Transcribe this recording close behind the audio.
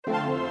Hey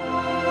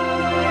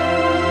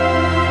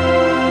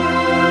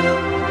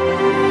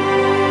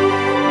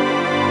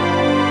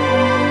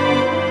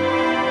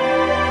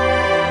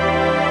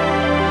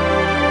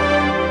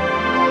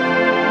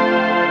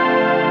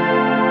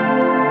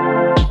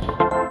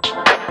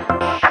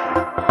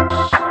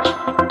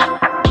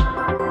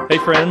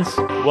friends,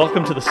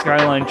 welcome to the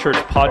Skyline Church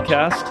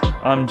podcast.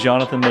 I'm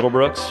Jonathan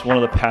Middlebrooks, one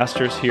of the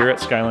pastors here at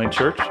Skyline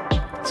Church.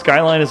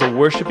 Skyline is a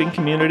worshiping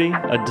community,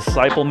 a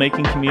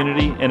disciple-making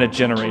community, and a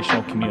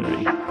generational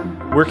community.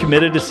 We're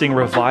committed to seeing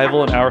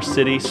revival in our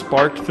city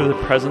sparked through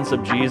the presence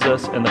of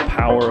Jesus and the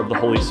power of the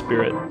Holy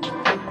Spirit.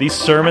 These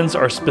sermons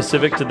are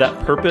specific to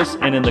that purpose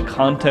and in the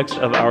context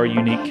of our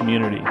unique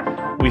community.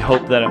 We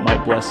hope that it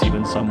might bless you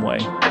in some way.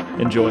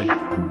 Enjoy.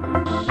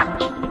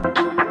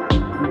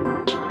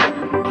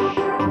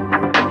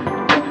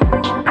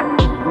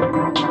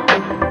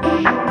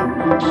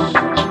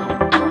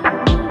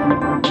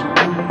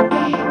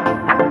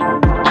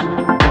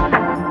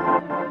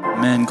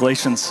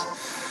 Galatians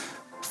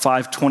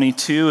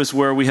 5:22 is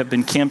where we have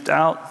been camped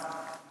out.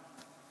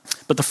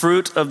 But the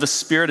fruit of the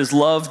Spirit is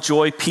love,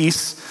 joy,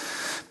 peace,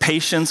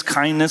 patience,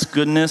 kindness,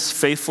 goodness,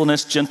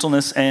 faithfulness,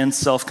 gentleness, and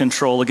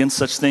self-control. Against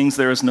such things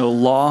there is no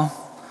law.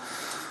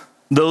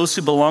 Those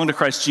who belong to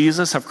Christ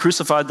Jesus have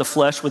crucified the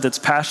flesh with its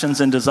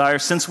passions and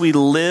desires. Since we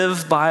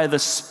live by the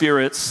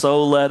Spirit,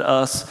 so let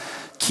us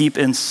keep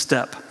in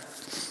step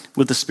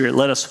with the Spirit.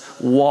 Let us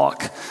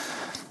walk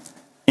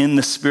in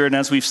the Spirit. And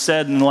as we've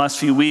said in the last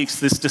few weeks,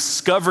 this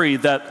discovery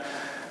that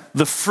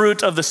the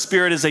fruit of the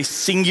Spirit is a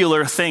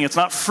singular thing. It's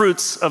not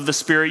fruits of the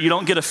Spirit. You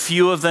don't get a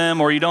few of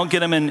them, or you don't get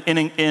them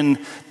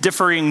in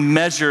differing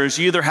measures.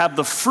 You either have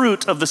the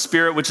fruit of the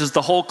Spirit, which is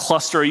the whole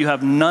cluster, or you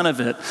have none of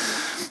it.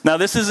 Now,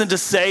 this isn't to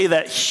say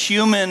that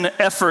human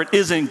effort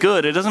isn't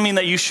good. It doesn't mean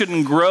that you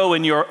shouldn't grow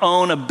in your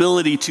own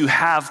ability to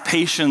have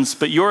patience,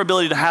 but your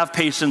ability to have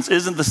patience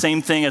isn't the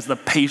same thing as the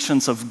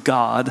patience of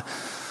God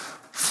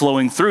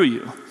flowing through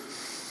you.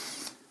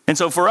 And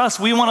so for us,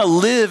 we want to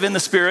live in the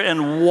Spirit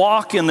and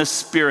walk in the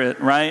Spirit,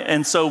 right?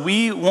 And so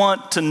we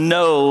want to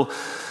know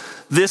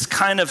this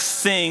kind of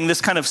thing, this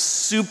kind of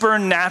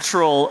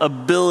supernatural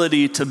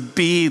ability to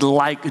be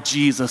like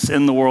Jesus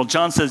in the world.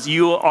 John says,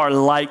 you are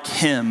like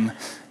him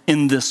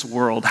in this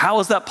world. How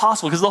is that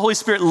possible? Because the Holy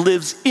Spirit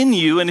lives in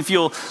you, and if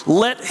you'll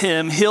let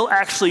him, he'll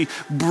actually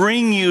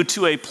bring you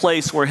to a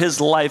place where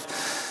his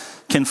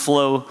life can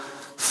flow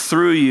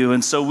through you.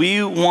 And so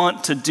we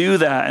want to do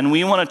that, and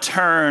we want to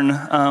turn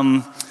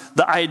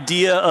the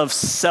idea of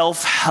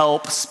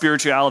self-help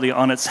spirituality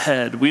on its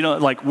head. We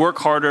don't work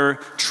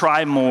harder,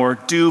 try more,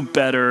 do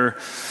better.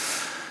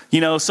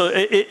 So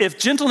if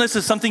gentleness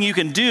is something you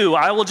can do,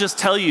 I will just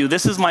tell you,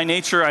 this is my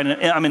nature.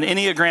 I'm an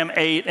Enneagram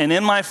 8, and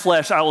in my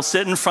flesh, I will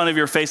sit in front of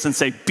your face and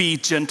say, be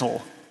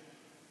gentle.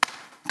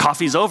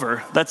 Coffee's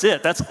over. That's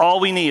it. That's all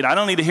we need. I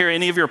don't need to hear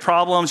any of your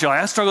problems. You're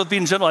like, I struggle with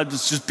being gentle. I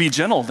just be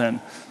gentle then.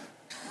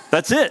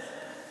 That's it.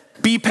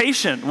 Be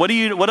patient.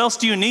 What else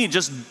do you need?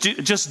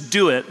 Just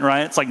do it,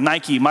 right? It's like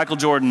Nike, Michael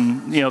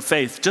Jordan,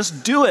 faith.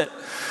 Just do it.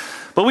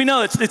 But we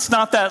know it's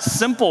not that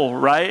simple,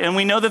 right? And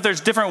we know that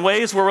there's different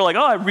ways where we're like,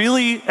 I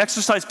really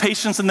exercise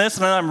patience in this,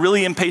 and then I'm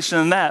really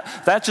impatient in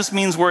that. That just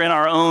means we're in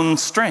our own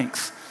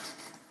strength.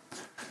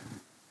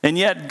 And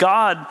yet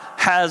God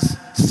has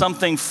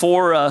something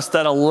for us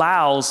that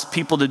allows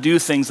people to do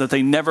things that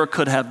they never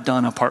could have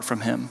done apart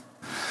from him.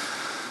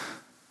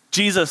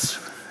 Jesus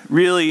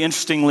really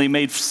interestingly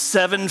made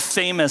 7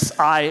 famous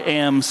I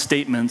am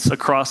statements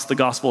across the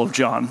Gospel of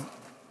John.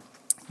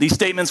 These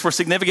statements were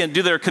significant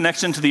due to their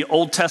connection to the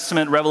Old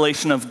Testament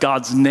revelation of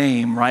God's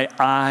name, right?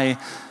 I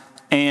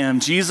am.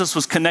 Jesus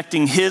was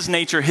connecting his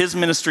nature, his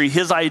ministry,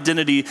 his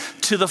identity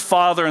to the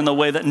Father in the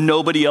way that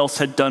nobody else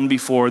had done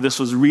before. This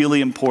was really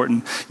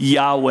important.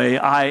 Yahweh,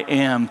 I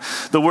am.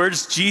 The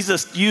words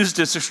Jesus used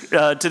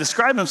to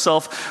describe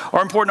himself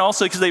are important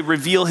also because they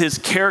reveal his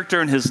character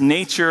and his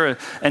nature.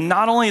 And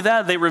not only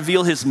that, they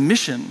reveal his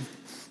mission.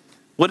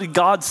 What did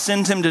God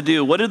send him to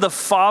do? What did the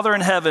Father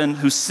in heaven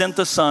who sent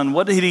the Son,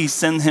 what did he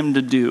send him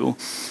to do?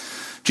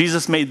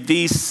 Jesus made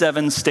these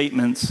 7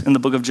 statements in the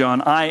book of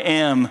John. I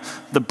am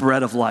the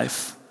bread of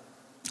life.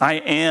 I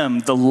am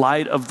the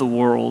light of the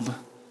world.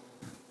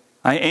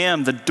 I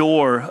am the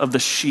door of the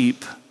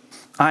sheep.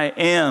 I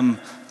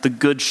am the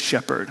good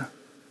shepherd.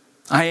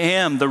 I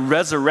am the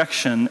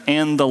resurrection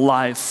and the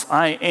life.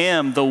 I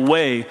am the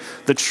way,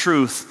 the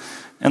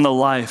truth, and the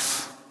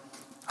life.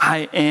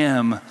 I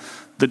am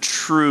the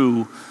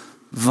true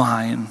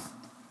vine.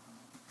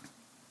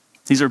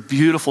 These are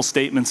beautiful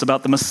statements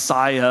about the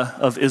Messiah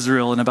of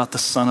Israel and about the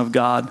Son of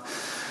God.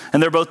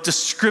 And they're both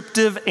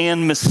descriptive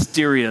and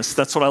mysterious.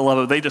 That's what I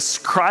love. They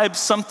describe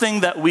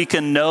something that we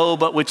can know,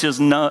 but which is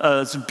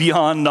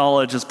beyond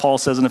knowledge, as Paul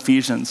says in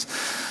Ephesians.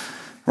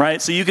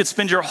 Right? So you could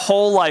spend your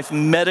whole life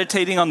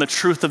meditating on the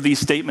truth of these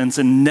statements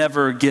and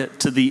never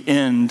get to the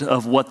end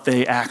of what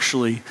they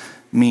actually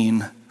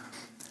mean.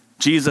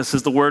 Jesus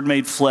is the Word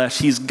made flesh.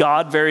 He's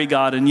God, very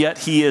God, and yet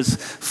he is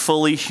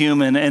fully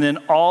human. And in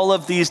all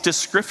of these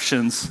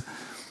descriptions,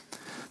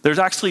 there's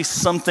actually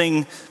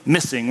something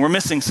missing. We're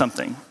missing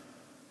something.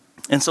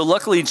 And so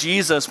luckily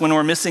Jesus, when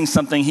we're missing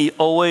something, he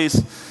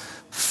always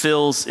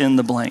fills in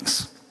the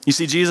blanks. You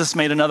see, Jesus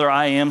made another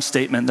I am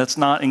statement that's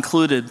not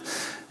included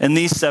in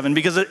these 7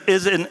 because it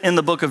is in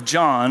the book of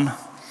John,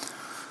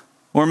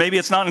 or maybe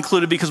it's not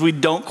included because we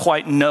don't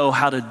quite know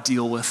how to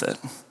deal with it.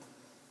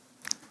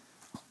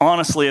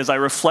 Honestly, as I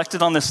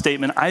reflected on this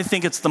statement, I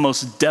think it's the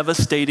most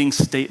devastating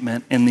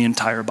statement in the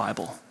entire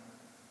Bible.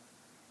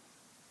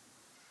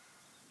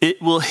 It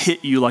will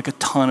hit you like a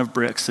ton of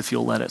bricks if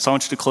you'll let it. So I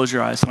want you to close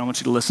your eyes and I want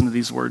you to listen to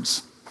these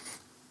words.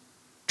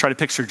 Try to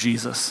picture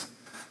Jesus.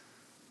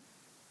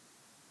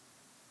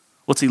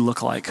 What's he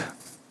look like?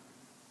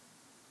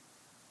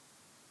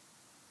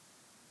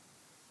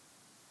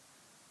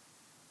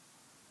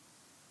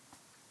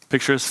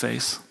 Picture his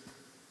face.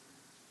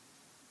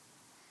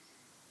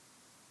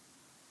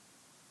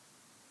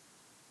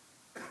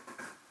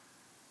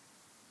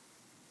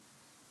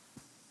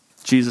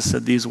 Jesus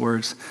said these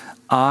words,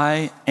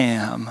 I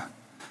am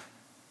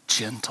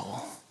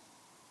gentle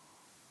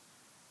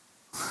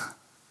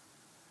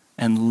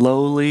and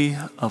lowly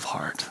of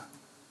heart.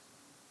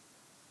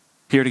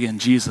 Hear it again,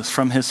 Jesus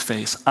from his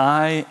face,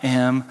 I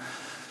am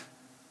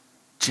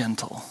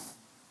gentle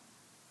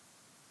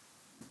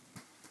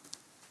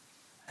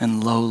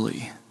and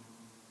lowly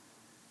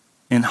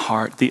in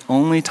heart. The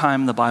only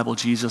time in the Bible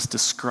Jesus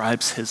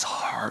describes his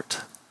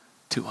heart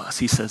to us,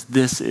 he says,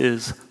 this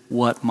is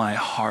what my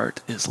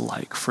heart is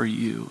like for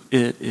you.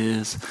 It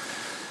is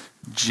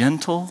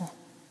gentle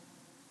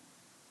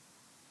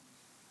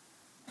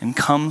and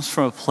comes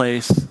from a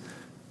place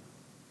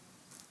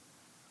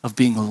of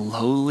being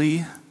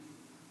lowly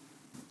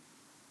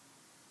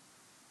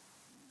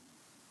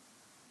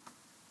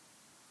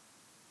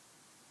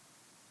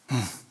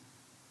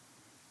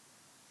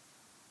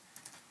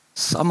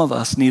Some of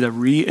us need a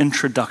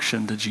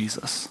reintroduction to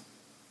Jesus.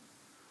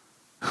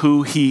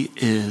 Who he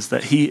is,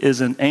 that he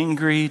isn't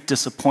angry,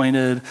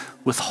 disappointed,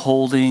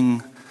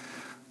 withholding.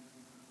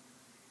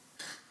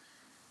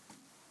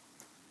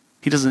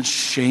 He doesn't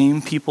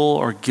shame people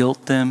or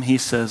guilt them. He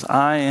says,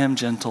 I am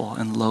gentle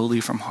and lowly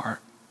of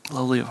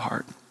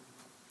heart.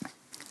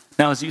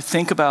 Now, as you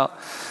think about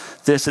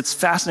this, it's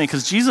fascinating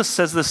because Jesus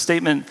says this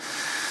statement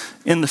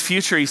in the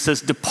future. He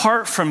says,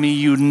 depart from me,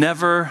 you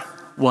never,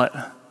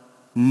 what?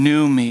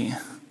 Knew me.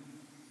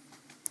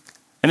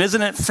 And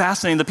isn't it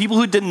fascinating? The people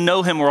who didn't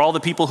know him were all the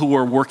people who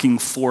were working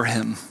for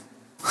him.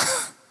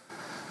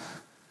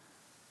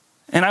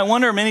 And I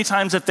wonder many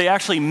times if they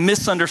actually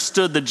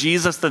misunderstood the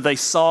Jesus that they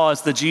saw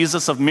as the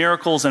Jesus of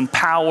miracles and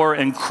power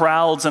and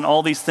crowds and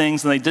all these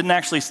things, and they didn't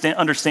actually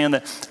understand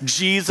that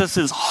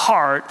Jesus'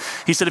 heart,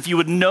 he said, if you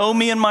would know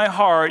me in my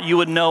heart, you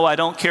would know I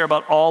don't care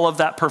about all of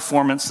that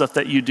performance stuff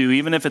that you do,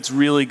 even if it's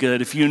really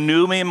good. If you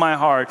knew me in my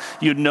heart,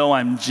 you'd know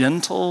I'm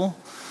gentle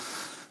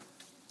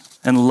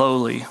and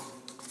lowly.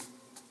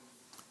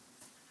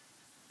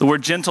 The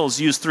word gentle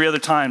is used 3 other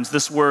times,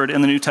 this word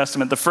in the New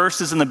Testament. The first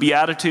is in the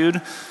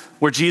Beatitude,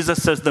 where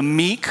Jesus says the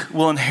meek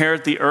will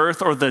inherit the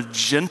earth, or the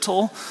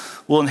gentle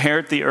will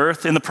inherit the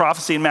earth. In the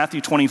prophecy in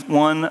Matthew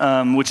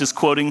 21, which is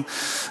quoting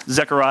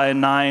Zechariah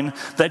 9,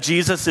 that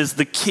Jesus is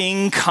the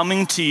king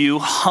coming to you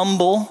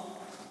humble,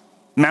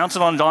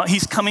 mounted on a donkey.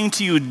 He's coming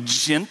to you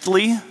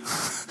gently.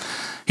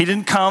 He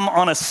didn't come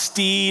on a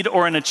steed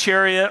or in a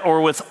chariot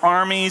or with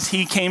armies.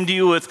 He came to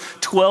you with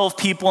 12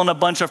 people and a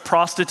bunch of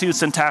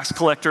prostitutes and tax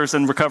collectors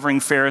and recovering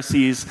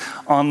Pharisees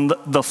on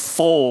the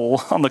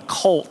foal, on the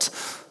colt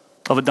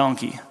of a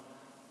donkey.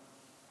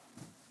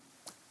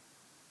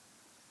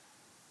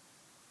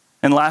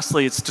 And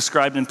lastly, it's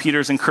described in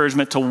Peter's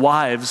encouragement to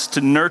wives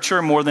to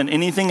nurture more than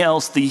anything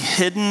else the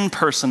hidden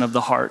person of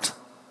the heart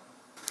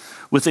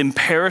with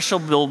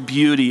imperishable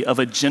beauty of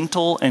a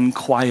gentle and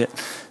quiet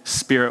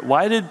spirit.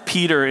 Why did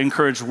Peter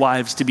encourage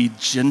wives to be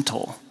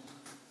gentle?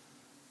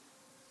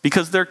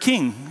 Because their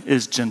king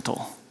is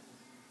gentle.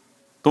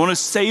 The one who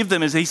saved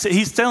them is,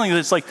 he's telling you,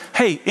 it's like,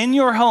 hey, in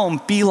your home,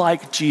 be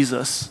like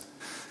Jesus.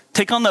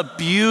 Take on the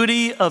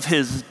beauty of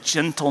his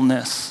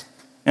gentleness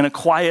and a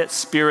quiet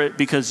spirit,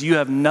 because you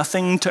have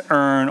nothing to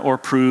earn or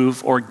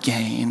prove or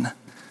gain.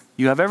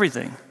 You have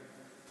everything.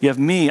 You have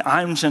me,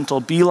 I'm gentle,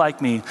 be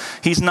like me.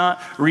 He's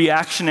not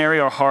reactionary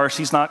or harsh.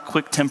 He's not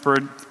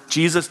quick-tempered.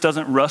 Jesus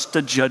doesn't rush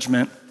to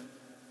judgment.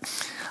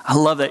 I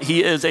love that.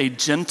 He is a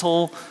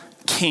gentle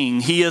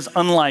king. He is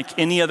unlike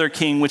any other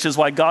king, which is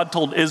why God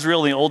told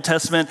Israel in the Old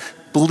Testament,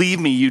 believe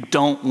me, you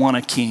don't want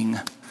a king.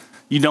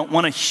 You don't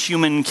want a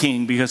human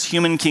king, because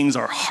human kings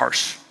are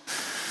harsh.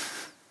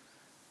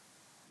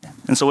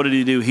 And so what did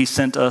he do? He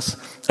sent us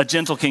a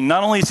gentle king.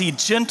 Not only is he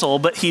gentle,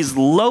 but he's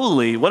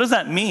lowly. What does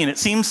that mean? It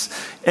seems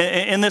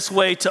in this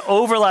way to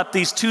overlap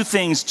these two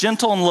things,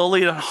 gentle and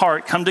lowly at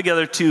heart, come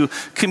together to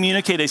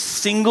communicate a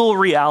single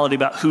reality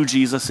about who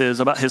Jesus is,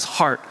 about his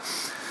heart.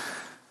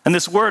 And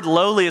this word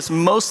lowly is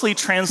mostly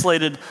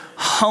translated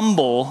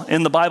humble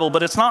in the Bible,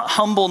 but it's not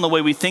humble in the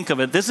way we think of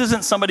it. This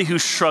isn't somebody who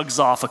shrugs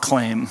off a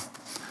claim.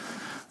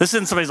 This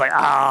isn't somebody's like,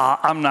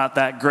 I'm not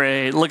that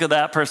great. Look at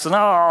that person.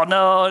 Oh,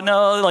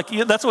 no. Like,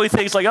 that's what he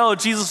thinks. Like, oh,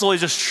 Jesus is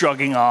always just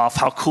shrugging off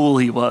how cool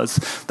he was.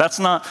 That's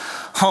not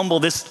humble.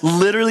 This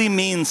literally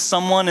means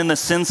someone in the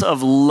sense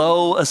of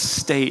low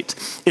estate.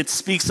 It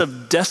speaks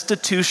of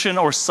destitution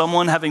or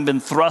someone having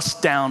been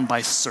thrust down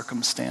by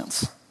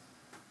circumstance.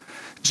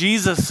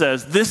 Jesus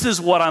says, this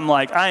is what I'm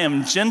like. I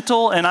am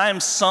gentle, and I am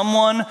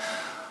someone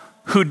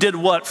who did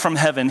what from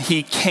heaven?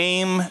 He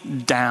came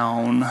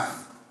down.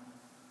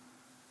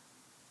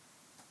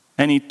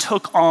 And he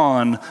took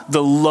on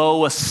the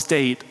low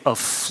estate of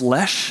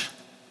flesh.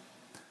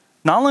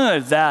 Not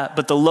only that,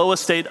 but the low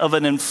estate of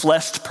an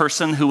enfleshed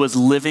person who was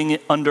living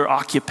under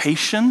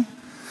occupation.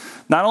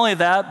 Not only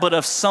that, but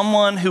of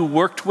someone who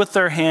worked with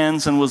their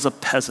hands and was a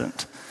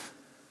peasant.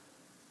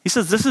 He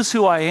says, this is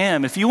who I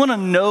am. If you want to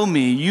know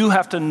me, you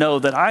have to know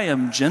that I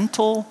am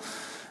gentle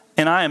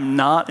and I am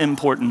not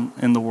important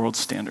in the world's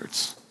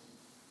standards.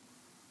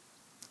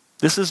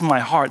 This is my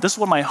heart. This is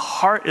what my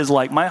heart is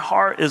like. My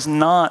heart is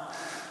not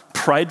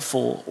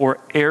prideful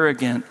or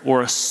arrogant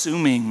or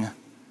assuming.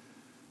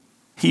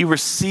 He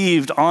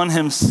received on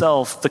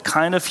himself the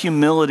kind of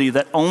humility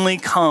that only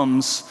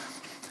comes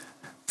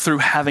through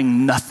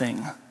having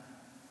nothing.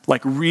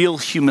 Like real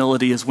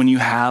humility is when you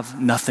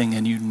have nothing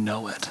and you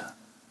know it.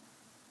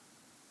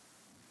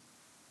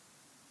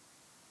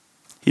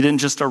 He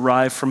didn't just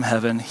arrive from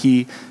heaven,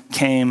 he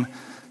came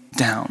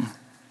down.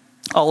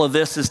 All of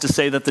this is to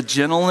say that the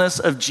gentleness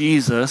of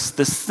Jesus,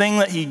 this thing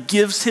that he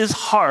gives his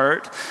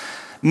heart,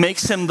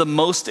 makes him the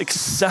most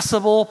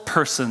accessible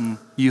person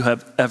you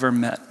have ever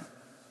met.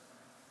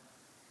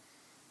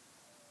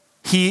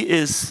 He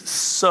is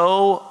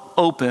so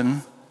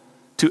open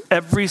to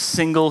every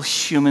single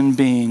human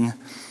being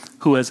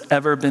who has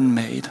ever been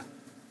made.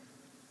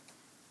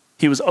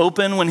 He was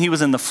open when he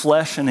was in the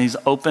flesh, and he's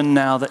open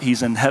now that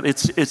he's in heaven.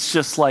 It's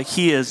just like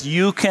he is.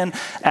 You can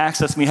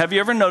access me. Have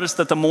you ever noticed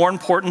that the more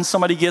important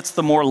somebody gets,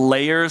 the more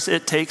layers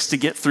it takes to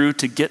get through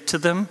to get to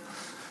them?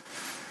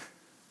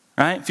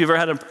 Right? If you've ever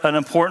had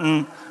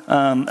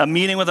a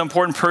meeting with an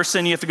important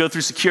person, you have to go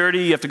through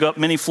security, you have to go up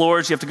many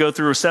floors, you have to go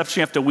through reception,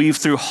 you have to weave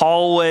through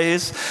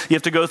hallways, you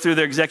have to go through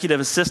their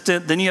executive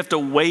assistant, then you have to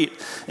wait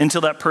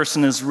until that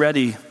person is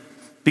ready.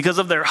 Because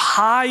of their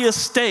high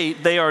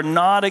estate, they are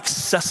not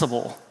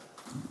accessible.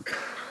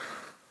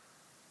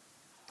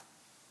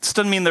 This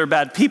doesn't mean they're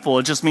bad people,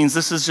 it just means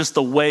this is just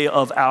the way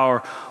of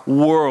our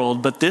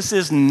world, but this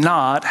is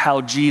not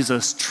how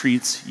Jesus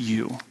treats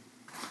you.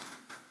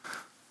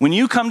 When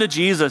you come to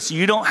Jesus,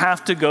 you don't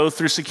have to go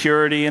through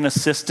security and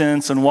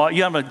assistance and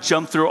you have to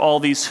jump through all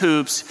these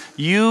hoops.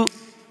 You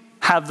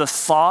have the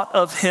thought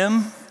of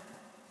him.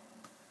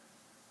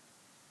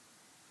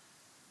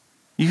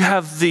 You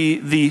have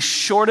the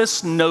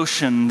shortest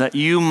notion that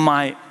you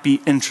might be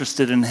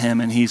interested in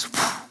him, and he's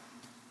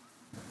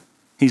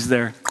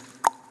there.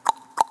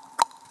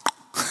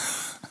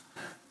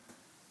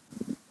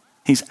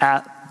 He's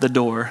at the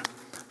door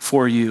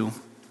for you.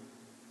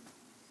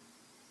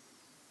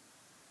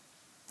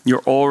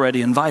 You're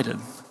already invited.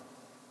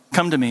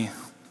 Come to me,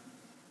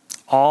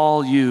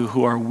 all you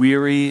who are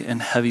weary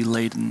and heavy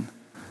laden,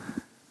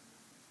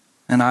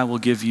 and I will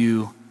give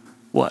you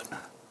what?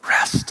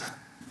 Rest.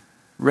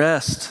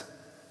 Rest.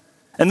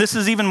 And this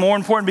is even more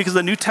important because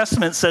the New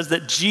Testament says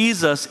that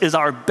Jesus is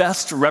our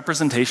best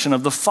representation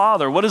of the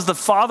Father. What is the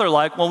Father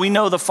like? Well, we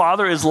know the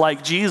Father is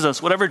like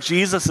Jesus. Whatever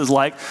Jesus is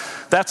like,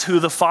 that's who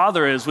the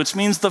Father is, which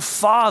means the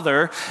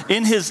Father,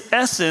 in his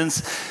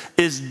essence,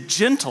 is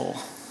gentle.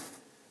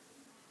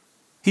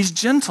 He's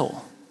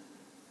gentle.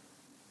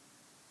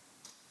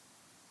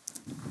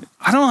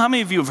 I don't know how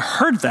many of you have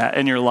heard that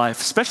in your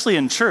life, especially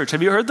in church.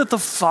 Have you heard that the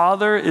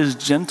Father is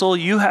gentle?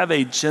 You have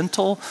a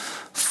gentle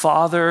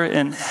Father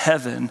in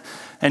heaven.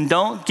 And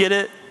don't get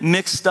it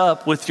mixed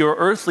up with your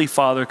earthly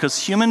father,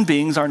 because human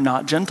beings are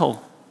not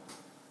gentle.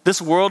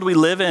 This world we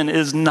live in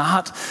is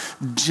not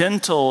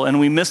gentle, and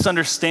we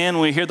misunderstand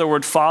when we hear the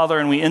word Father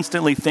and we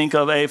instantly think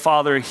of a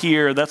Father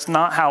here. That's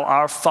not how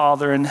our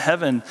Father in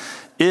heaven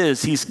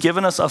is. He's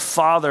given us a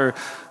Father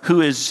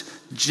who is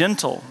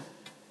gentle.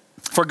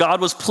 For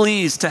God was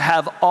pleased to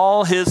have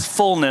all his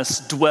fullness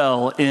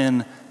dwell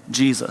in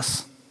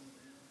Jesus.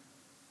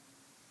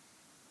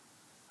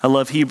 I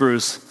love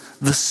Hebrews.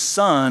 The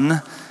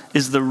Son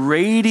is the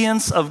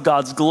radiance of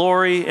God's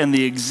glory and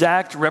the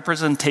exact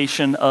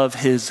representation of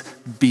his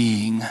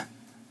being.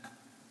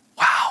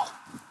 Wow.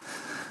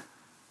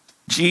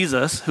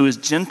 Jesus, who is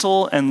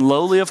gentle and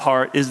lowly of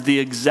heart, is the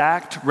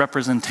exact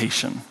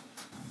representation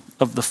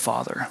of the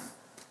Father.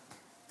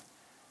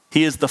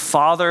 He is the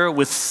Father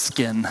with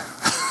skin.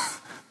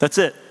 That's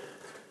it.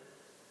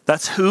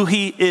 That's who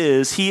he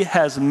is. He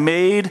has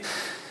made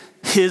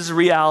his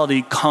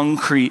reality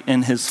concrete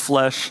in his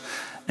flesh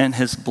and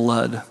his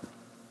blood.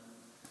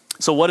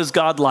 So what is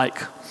God like?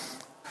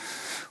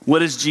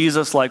 What is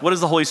Jesus like? What is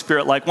the Holy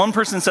Spirit like? One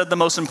person said the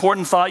most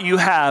important thought you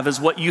have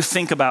is what you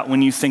think about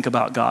when you think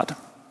about God.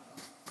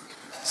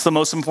 It's the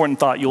most important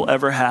thought you'll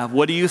ever have.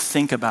 What do you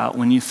think about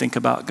when you think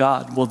about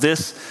God? Well,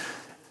 this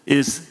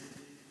is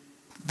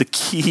the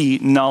key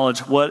knowledge.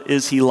 What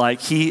is he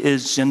like? He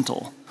is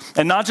gentle.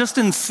 And not just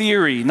in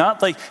theory,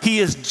 not like he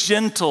is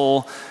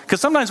gentle,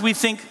 because sometimes we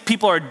think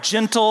people are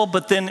gentle,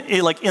 but then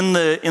like in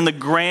the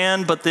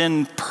grand, but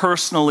then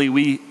personally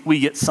we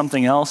get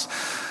something else.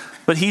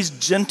 But he's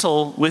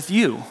gentle with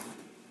you.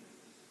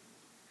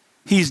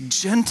 He's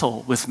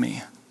gentle with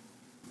me.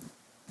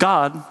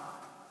 God,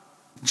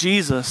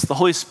 Jesus, the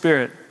Holy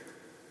Spirit,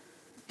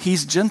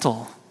 he's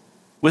gentle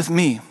with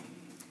me.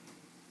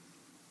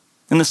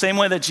 In the same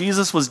way that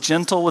Jesus was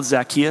gentle with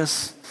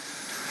Zacchaeus,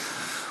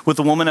 with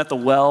the woman at the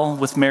well,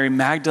 with Mary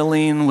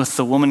Magdalene, with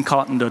the woman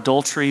caught in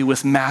adultery,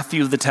 with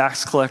Matthew the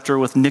tax collector,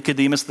 with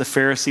Nicodemus the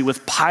Pharisee,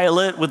 with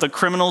Pilate, with the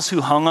criminals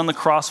who hung on the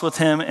cross with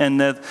him, and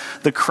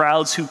the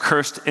crowds who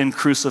cursed and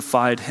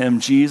crucified him,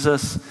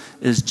 Jesus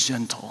is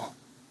gentle.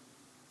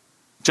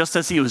 Just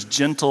as he was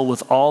gentle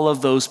with all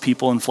of those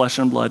people in flesh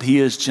and blood, he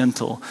is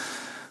gentle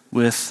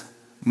with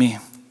me.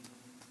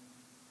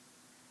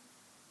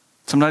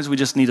 Sometimes we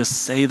just need to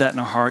say that in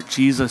our heart.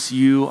 Jesus,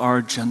 you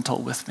are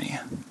gentle with me.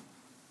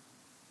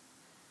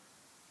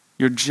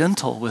 You're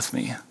gentle with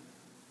me.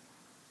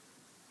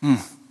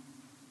 It's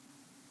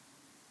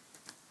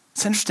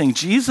interesting.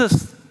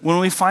 Jesus, when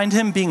we find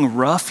him being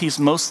rough, he's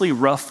mostly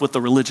rough with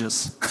the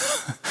religious.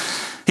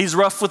 He's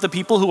rough with the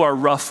people who are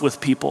rough with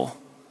people.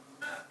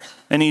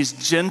 And he's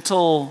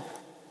gentle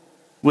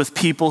with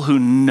people who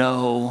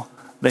know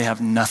they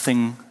have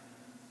nothing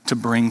to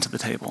bring to the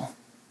table.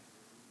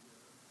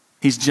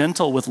 He's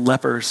gentle with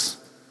lepers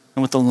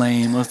and with the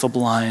lame, with the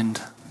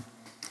blind,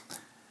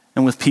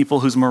 and with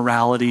people whose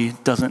morality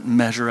doesn't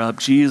measure up.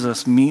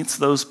 Jesus meets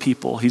those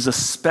people. He's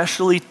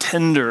especially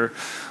tender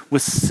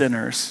with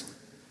sinners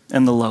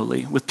and the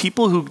lowly. With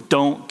people who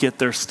don't get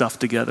their stuff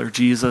together,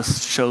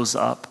 Jesus shows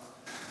up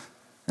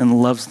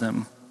and loves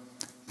them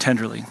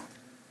tenderly.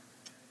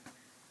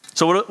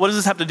 So what does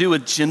this have to do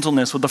with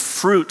gentleness, with the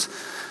fruit?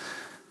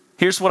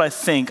 Here's what I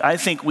think. I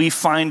think we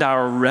find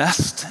our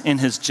rest in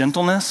his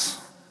gentleness,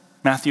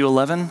 Matthew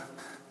 11,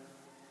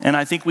 and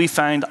I think we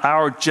find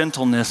our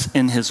gentleness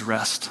in his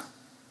rest.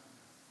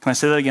 Can I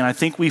say that again? I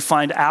think we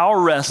find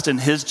our rest in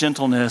his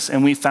gentleness,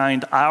 and we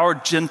find our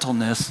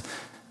gentleness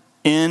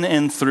in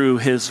and through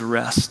his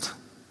rest.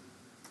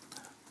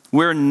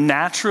 We're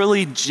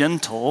naturally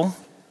gentle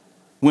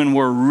when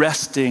we're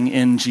resting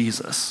in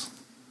Jesus.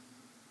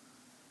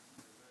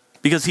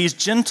 Because he's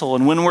gentle,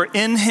 and when we're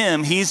in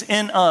him, he's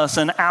in us,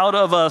 and out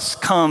of us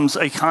comes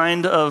a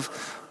kind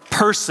of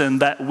person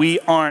that we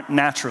aren't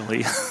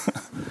naturally.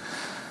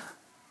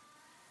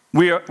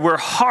 We're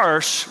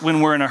harsh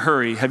when we're in a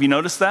hurry. Have you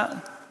noticed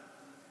that?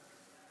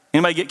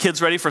 Anybody get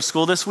kids ready for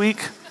school this week?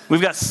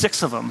 We've got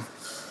 6 of them.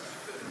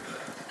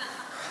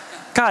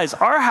 Guys,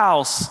 our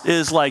house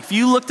is like, if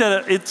you looked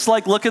at it, it's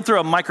like looking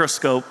through a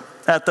microscope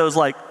at those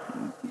like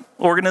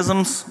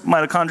organisms,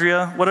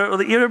 mitochondria,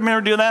 whatever. You ever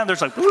remember doing that?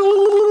 There's like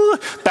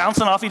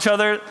bouncing off each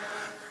other.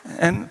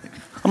 And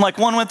I'm like,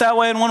 one went that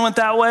way and one went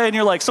that way. And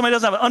you're like, somebody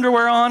doesn't have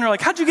underwear on. You're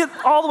like, how'd you get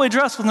all the way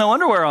dressed with no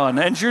underwear on?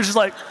 And you're just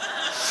like,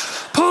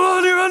 put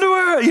on your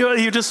underwear.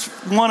 You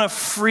just want to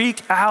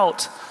freak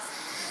out.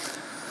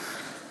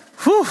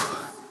 Whew.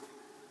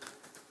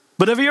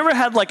 But have you ever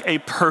had like a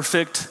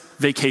perfect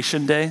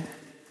vacation day?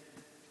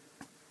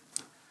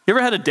 You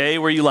ever had a day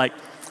where you like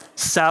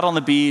sat on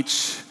the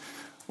beach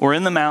or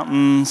in the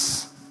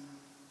mountains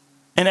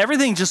and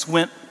everything just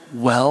went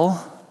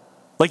well?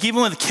 Like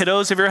even with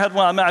kiddos, have you ever had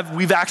one?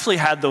 We've actually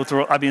had those,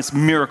 it's a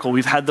miracle.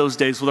 We've had those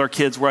days with our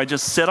kids where I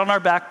just sit on our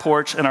back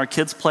porch and our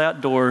kids play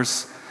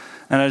outdoors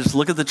and I just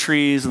look at the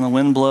trees and the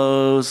wind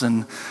blows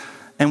and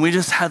we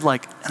just had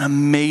like an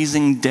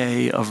amazing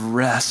day of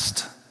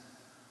rest.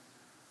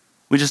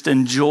 We just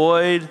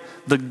enjoyed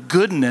the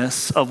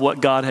goodness of what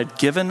God had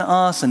given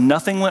us, and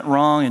nothing went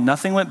wrong and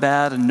nothing went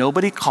bad and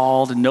nobody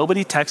called and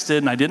nobody texted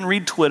and I didn't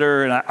read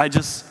Twitter and I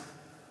just...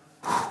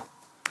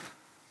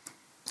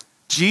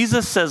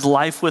 Jesus says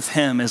life with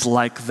him is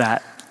like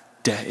that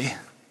day.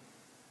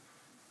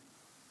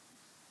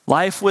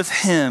 Life with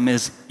him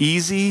is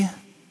easy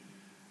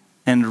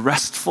and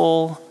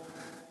restful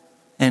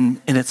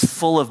and it's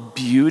full of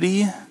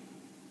beauty.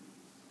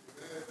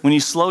 When you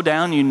slow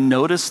down, you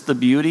notice the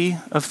beauty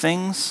of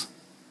things.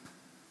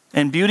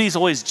 And beauty is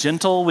always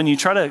gentle. When you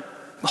try to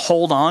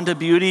hold on to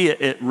beauty,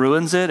 it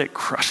ruins it, it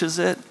crushes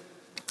it,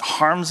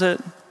 harms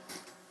it.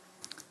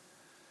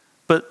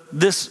 But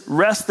this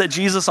rest that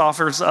Jesus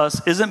offers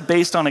us isn't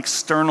based on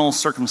external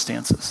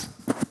circumstances.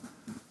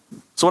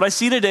 So what I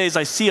see today is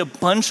I see a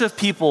bunch of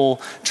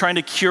people trying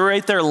to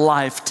curate their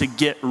life to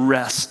get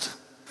rest,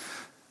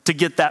 to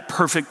get that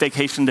perfect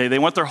vacation day. They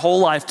want their whole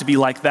life to be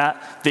like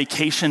that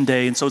vacation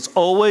day. And so it's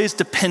always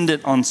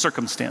dependent on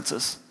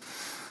circumstances.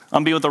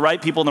 On being with the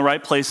right people in the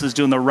right places,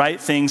 doing the right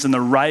things in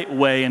the right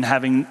way and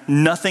having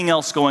nothing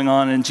else going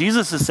on. And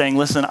Jesus is saying,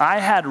 listen, I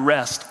had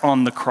rest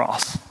on the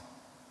cross.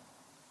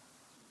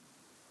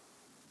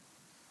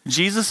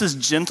 Jesus'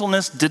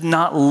 gentleness did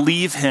not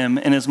leave him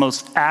in his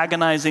most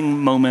agonizing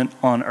moment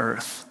on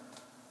earth.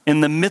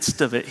 In the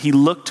midst of it, he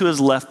looked to his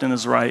left and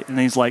his right and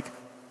he's like,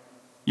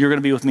 you're going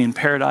to be with me in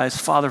paradise.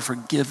 Father,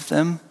 forgive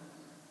them.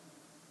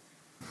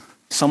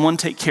 someone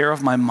take care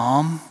of my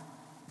mom?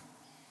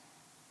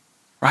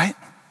 Right?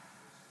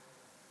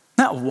 Isn't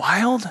that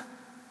wild?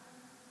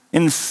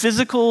 In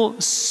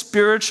physical,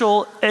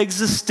 spiritual,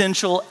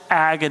 existential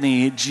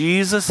agony,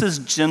 Jesus'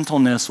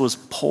 gentleness was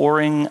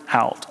pouring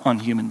out on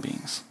human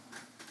beings.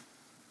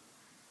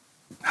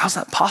 How's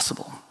that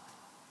possible?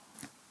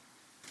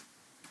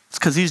 It's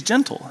because he's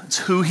gentle. It's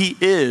who he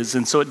is.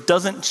 And so it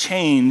doesn't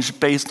change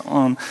based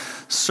on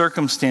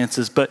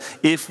circumstances. But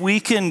if we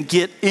can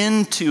get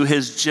into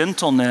his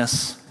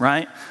gentleness,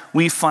 right,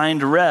 we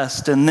find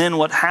rest. And then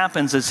what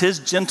happens is his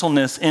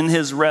gentleness in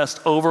his rest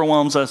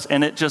overwhelms us,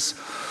 and it just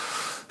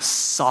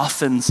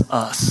softens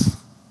us.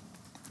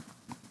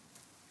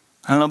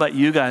 I don't know about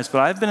you guys,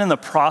 but I've been in the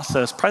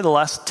process, probably the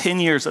last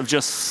 10 years, of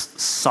just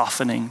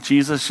softening.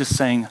 Jesus just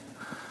saying,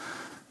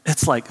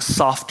 it's like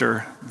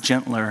softer,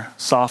 gentler,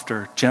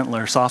 softer,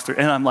 gentler, softer.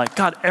 And I'm like,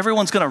 God,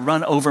 everyone's going to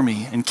run over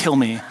me and kill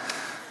me.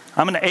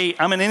 I'm an 8.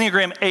 I'm an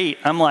Enneagram 8.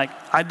 I'm like,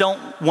 I don't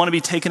want to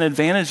be taken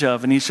advantage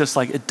of. And he's just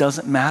like, it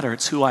doesn't matter.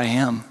 It's who I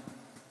am.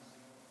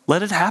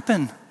 Let it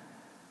happen.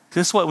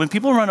 Guess what? When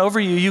people run over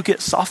you, you get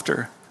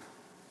softer.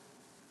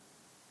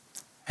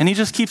 And he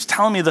just keeps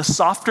telling me the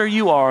softer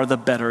you are, the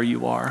better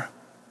you are.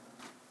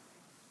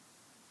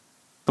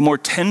 The more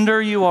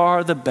tender you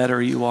are, the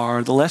better you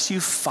are. The less you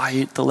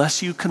fight, the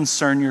less you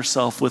concern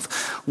yourself with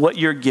what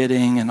you're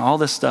getting and all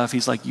this stuff.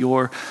 He's like,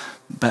 you're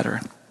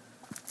better.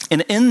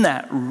 And in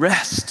that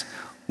rest,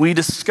 we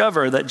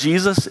discover that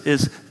Jesus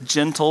is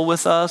gentle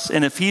with us.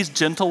 And if he's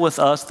gentle with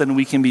us, then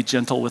we can be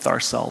gentle with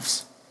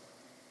ourselves.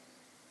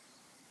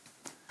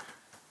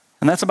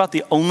 And that's about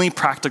the only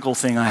practical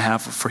thing I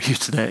have for you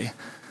today,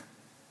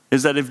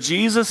 is that if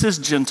Jesus is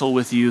gentle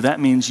with you, that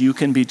means you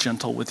can be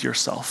gentle with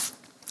yourself.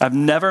 I've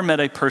never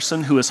met a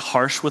person who is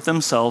harsh with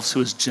themselves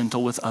who is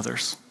gentle with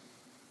others.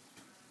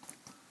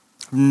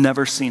 I've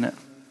never seen it.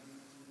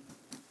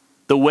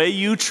 The way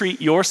you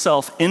treat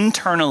yourself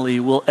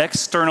internally will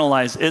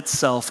externalize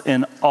itself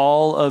in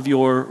all of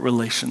your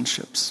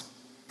relationships.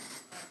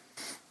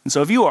 And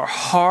so if you are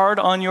hard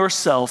on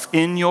yourself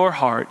in your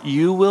heart,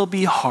 you will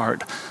be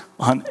hard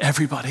on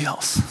everybody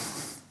else.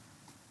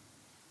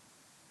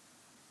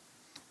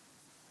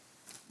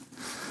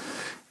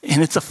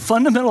 And it's a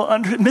fundamental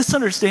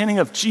misunderstanding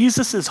of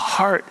Jesus'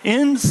 heart.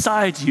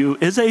 Inside you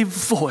is a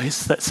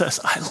voice that says,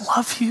 I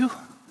love you.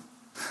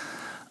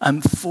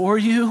 I'm for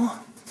you.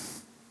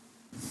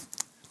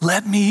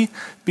 Let me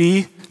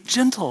be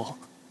gentle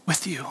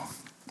with you.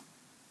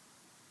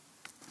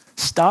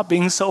 Stop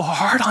being so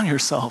hard on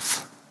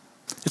yourself.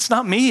 It's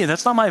not me.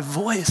 That's not my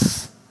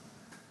voice.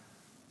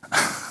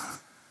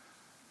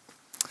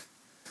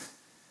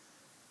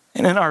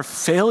 And in our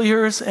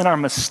failures, in our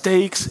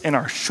mistakes, in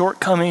our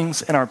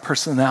shortcomings, in our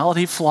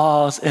personality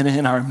flaws, and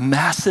in our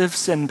massive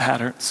sin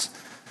patterns,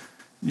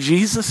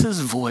 Jesus'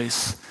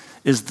 voice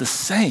is the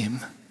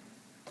same.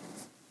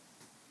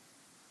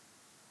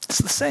 It's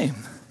the same.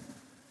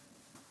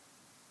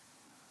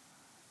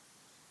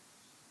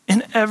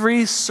 In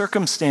every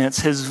circumstance,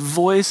 his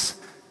voice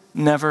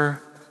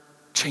never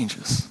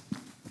changes.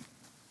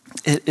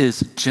 It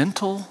is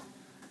gentle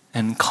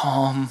and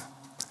calm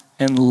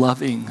and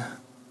loving.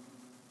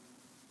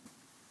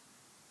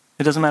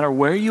 It doesn't matter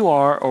where you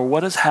are or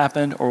what has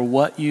happened or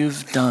what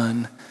you've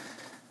done.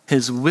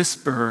 His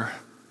whisper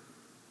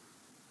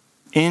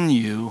in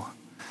you,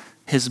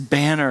 his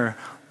banner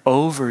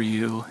over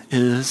you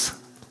is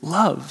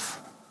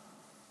love.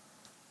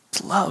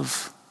 It's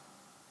love.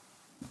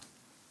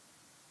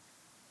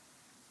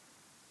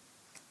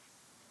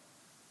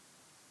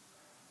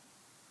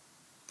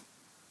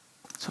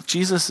 So if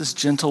Jesus is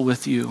gentle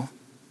with you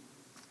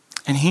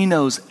and he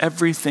knows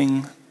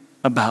everything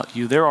about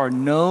you, there are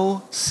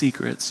no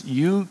secrets.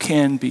 You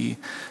can be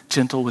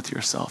gentle with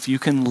yourself. You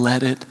can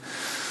let it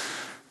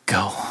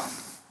go.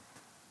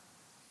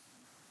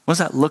 What does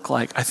that look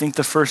like? I think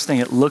the first thing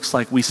it looks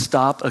like, we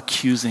stop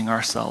accusing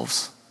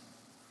ourselves.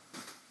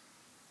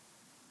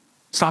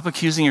 Stop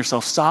accusing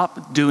yourself.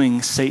 Stop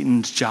doing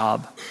Satan's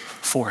job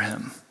for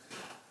him.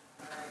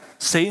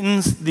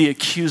 Satan's the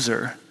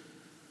accuser.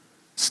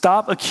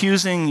 Stop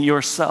accusing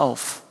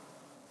yourself.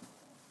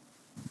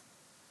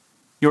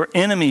 Your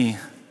enemy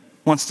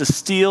wants to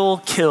steal,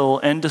 kill,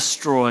 and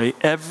destroy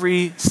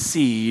every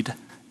seed,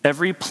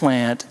 every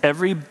plant,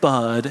 every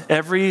bud,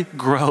 every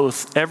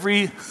growth,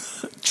 every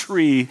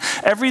tree,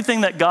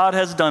 everything that God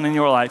has done in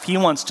your life. He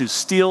wants to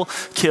steal,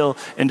 kill,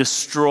 and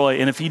destroy.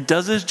 And if he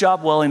does his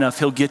job well enough,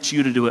 he'll get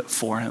you to do it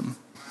for him.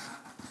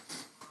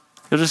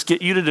 He'll just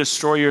get you to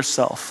destroy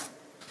yourself.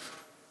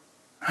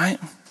 Right?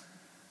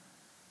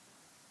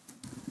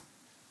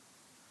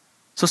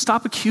 So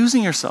stop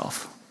accusing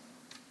yourself.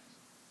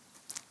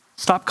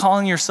 Stop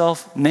calling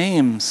yourself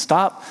names.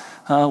 Stop.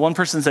 One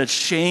person said,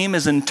 shame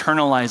is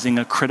internalizing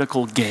a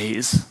critical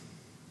gaze.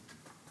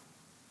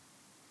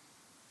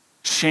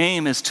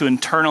 Shame is to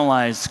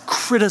internalize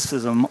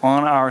criticism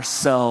on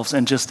ourselves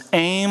and just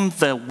aim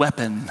the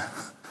weapon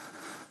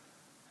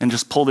and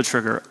just pull the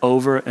trigger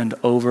over and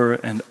over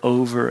and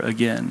over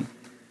again.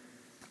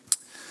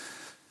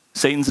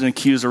 Satan's an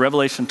accuser.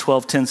 Revelation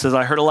 12:10 says,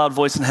 I heard a loud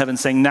voice in heaven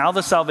saying, now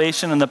the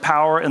salvation and the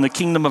power and the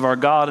kingdom of our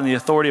God and the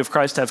authority of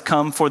Christ have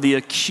come, for the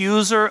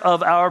accuser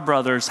of our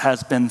brothers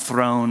has been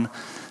thrown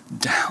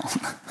down.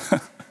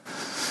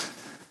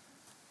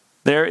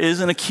 There is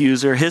an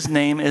accuser. His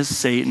name is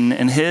Satan,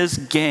 and his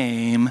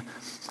game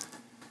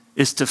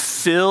is to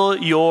fill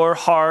your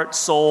heart,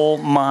 soul,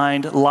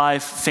 mind,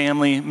 life,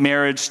 family,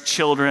 marriage,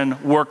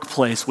 children,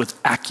 workplace with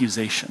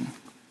accusation,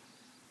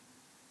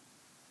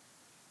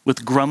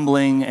 with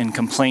grumbling and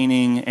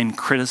complaining and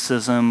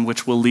criticism,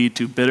 which will lead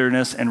to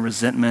bitterness and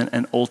resentment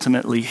and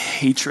ultimately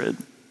hatred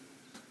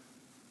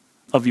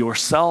of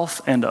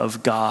yourself and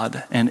of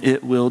God, and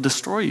it will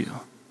destroy you.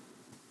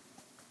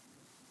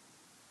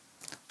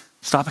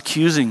 Stop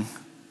accusing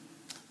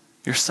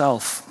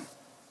yourself.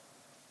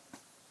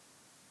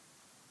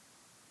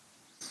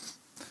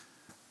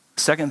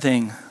 Second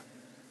thing,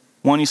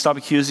 one, you stop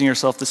accusing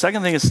yourself. The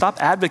second thing is stop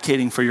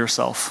advocating for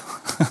yourself.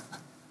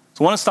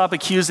 So one is stop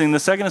accusing. The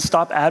second is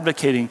stop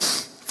advocating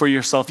for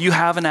yourself. You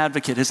have an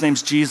advocate. His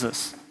name's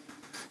Jesus.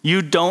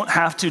 You don't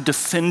have to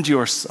defend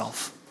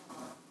yourself.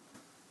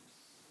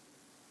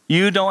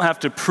 You don't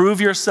have to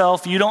prove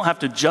yourself. You don't have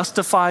to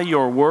justify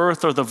your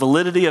worth or the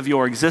validity of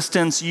your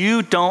existence.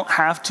 You don't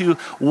have to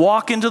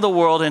walk into the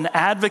world and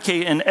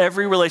advocate in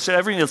every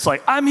relationship. It's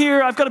like, I'm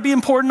here, I've got to be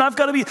important,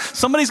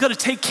 somebody's got to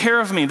take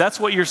care of me. That's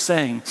what you're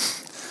saying.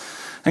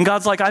 And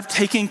God's like, I've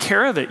taken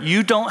care of it.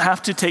 You don't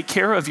have to take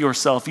care of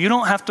yourself. You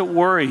don't have to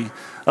worry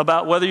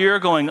about whether you're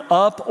going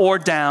up or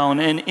down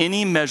in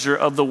any measure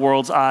of the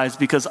world's eyes,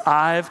 because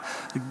I've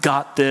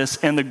got this,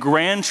 and the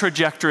grand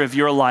trajectory of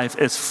your life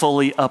is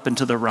fully up and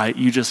to the right.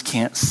 You just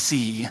can't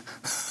see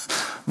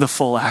the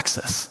full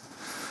axis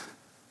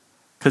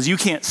because you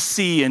can't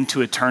see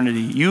into eternity.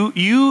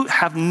 You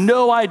have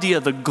no idea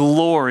the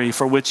glory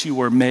for which you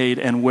were made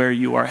and where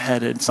you are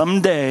headed.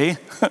 Someday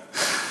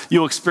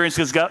you'll experience,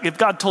 because if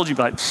God told you,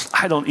 like,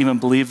 I don't even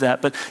believe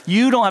that, but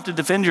you don't have to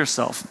defend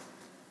yourself.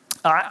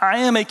 I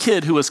am a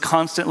kid who was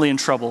constantly in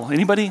trouble.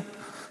 Anybody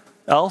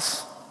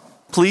else?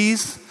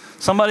 Please?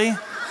 Somebody?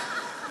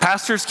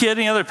 Pastor's kid?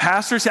 Any other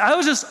pastor's kid? I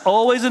was just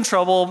always in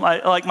trouble.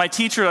 My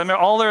teacher, I remember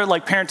all their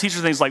parent-teacher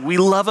things, like, we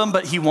love him,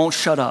 but he won't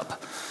shut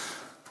up.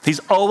 He's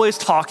always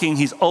talking.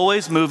 He's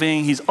always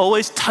moving. He's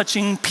always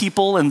touching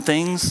people and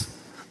things.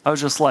 I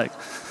was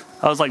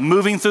like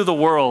moving through the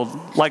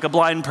world like a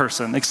blind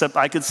person, except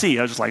I could see.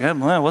 I was just like,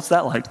 what's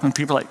that like? And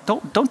people are like,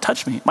 don't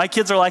touch me. My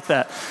kids are like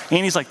that.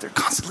 Annie's like, they're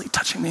constantly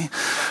touching me,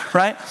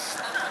 right?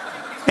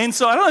 And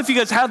so I don't know if you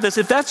guys have this.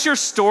 If that's your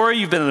story,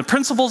 you've been in the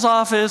principal's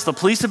office, the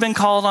police have been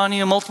called on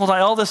you multiple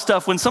times, all this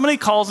stuff. When somebody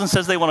calls and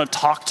says they want to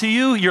talk to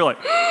you, you're like,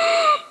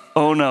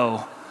 oh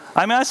no.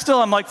 I mean,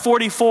 I'm like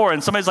 44,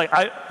 and somebody's like,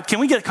 can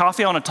we get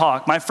coffee? I want to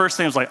talk. My first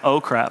thing was like, oh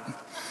crap.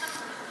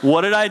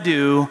 What did I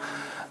do?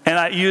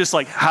 And you just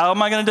like, how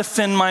am I going to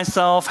defend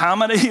myself? How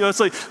am I going to, it's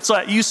like,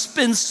 so you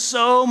spend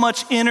so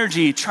much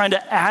energy trying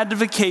to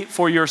advocate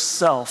for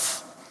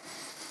yourself,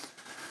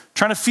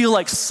 trying to feel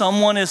like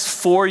someone is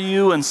for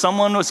you and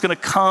someone was going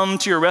to come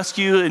to your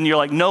rescue, and you're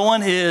like, no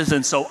one is,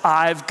 and so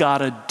I've got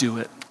to do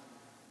it.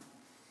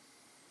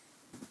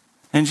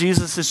 And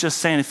Jesus is just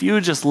saying, if you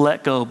would just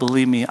let go,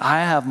 believe me,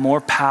 I have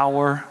more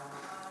power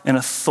and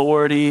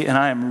authority, and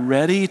I am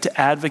ready to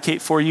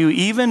advocate for you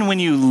even when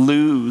you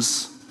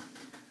lose.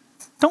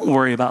 Don't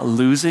worry about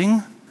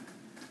losing.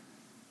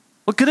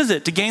 What good is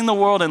it to gain the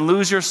world and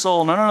lose your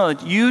soul? No.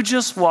 You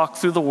just walk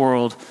through the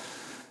world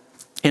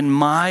in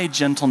my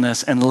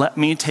gentleness and let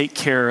me take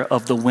care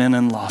of the win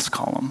and loss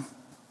column.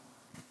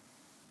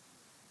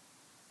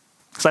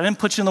 Because I didn't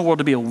put you in the world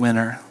to be a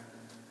winner.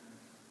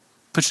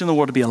 I put you in the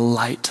world to be a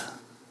light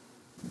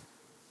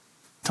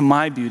to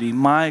my beauty,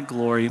 my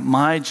glory,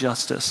 my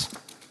justice.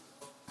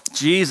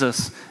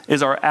 Jesus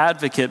is our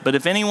advocate, but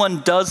if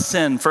anyone does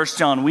sin, 1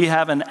 John, we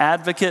have an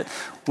advocate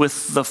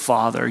with the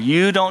Father.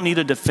 You don't need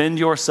to defend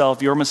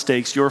yourself, your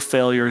mistakes, your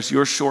failures,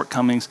 your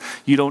shortcomings.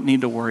 You don't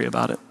need to worry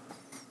about it.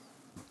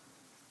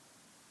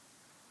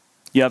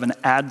 You have an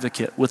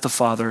advocate with the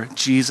Father,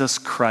 Jesus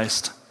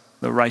Christ,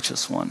 the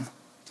righteous one.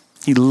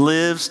 He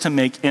lives to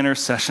make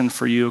intercession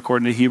for you,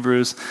 according to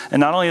Hebrews.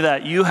 And not only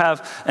that, you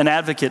have an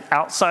advocate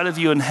outside of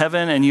you in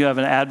heaven, and you have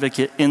an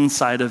advocate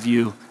inside of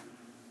you,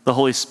 the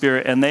Holy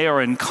Spirit, and they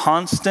are in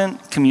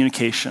constant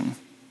communication.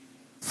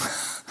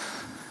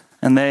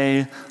 And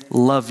they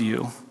love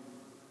you,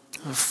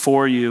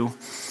 for you.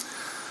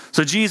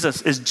 So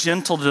Jesus is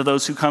gentle to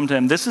those who come to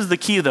him. This is the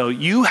key, though.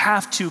 You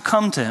have to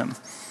come to him.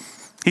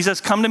 He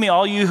says, come to me,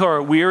 all you who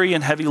are weary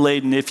and heavy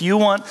laden. If you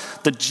want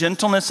the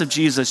gentleness of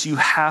Jesus, you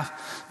have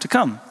to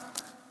come.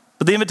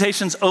 But the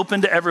invitation's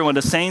open to everyone,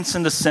 to saints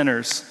and to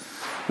sinners.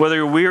 Whether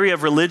you're weary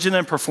of religion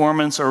and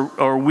performance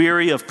or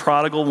weary of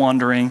prodigal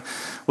wandering,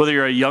 whether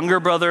you're a younger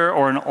brother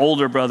or an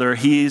older brother,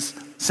 he's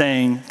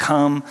saying,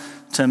 come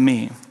to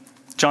me.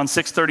 John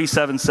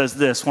 6:37 says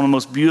this, one of the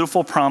most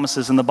beautiful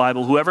promises in the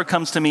Bible, whoever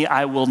comes to me,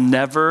 I will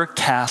never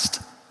cast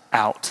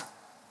out.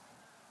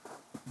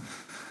 Isn't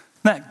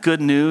that good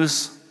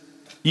news?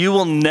 You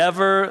will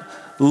never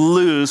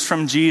lose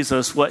from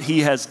Jesus what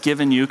he has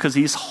given you because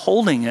he's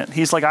holding it.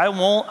 He's like, I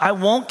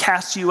won't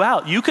cast you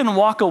out. You can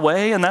walk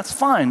away and that's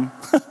fine.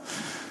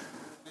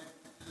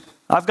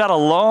 I've got a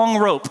long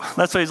rope.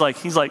 That's what he's like.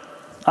 He's like,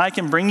 I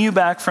can bring you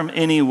back from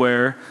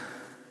anywhere.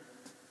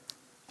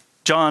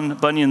 John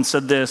Bunyan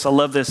said this, I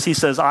love this. He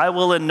says, I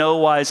will in no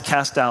wise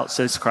cast out,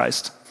 says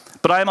Christ.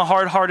 But I am a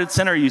hard-hearted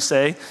sinner, you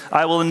say.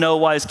 I will in no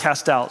wise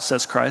cast out,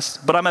 says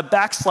Christ. But I'm a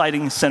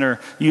backsliding sinner,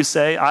 you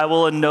say. I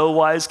will in no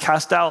wise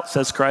cast out,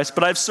 says Christ.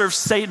 But I've served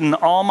Satan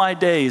all my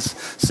days,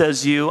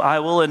 says you. I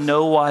will in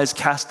no wise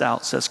cast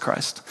out, says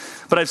Christ.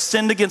 But I've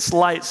sinned against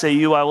light, say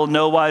you. I will in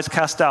no wise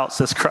cast out,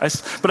 says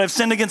Christ. But I've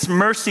sinned against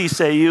mercy,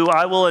 say you.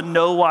 I will in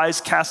no wise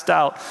cast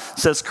out,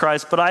 says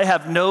Christ. But I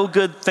have no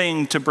good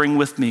thing to bring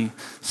with me,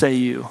 say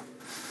you.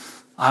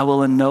 I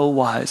will in no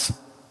wise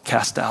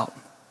cast out,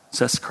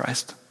 says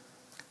Christ.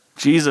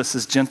 Jesus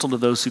is gentle to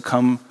those who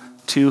come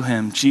to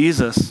him.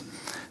 Jesus,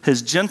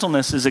 his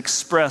gentleness is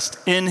expressed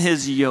in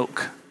his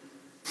yoke.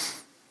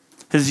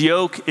 His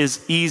yoke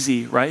is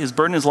easy, right? His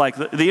burden is light.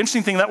 The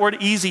interesting thing, that word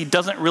easy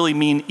doesn't really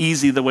mean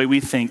easy the way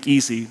we think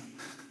easy.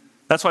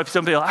 That's why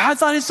some people, I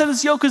thought he said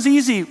his yoke is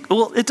easy.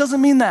 Well, it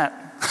doesn't mean that.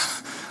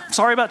 I'm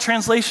sorry about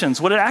translations.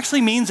 What it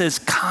actually means is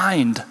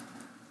kind.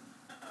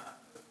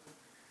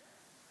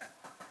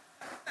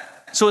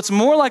 So it's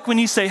more like when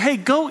you say, hey,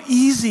 go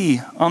easy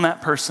on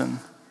that person.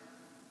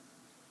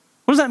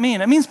 What does that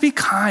mean? It means be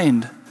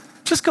kind.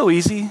 Just go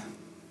easy,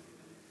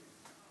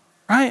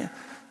 right?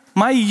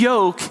 My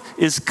yoke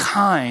is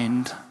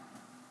kind.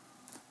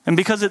 And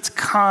because it's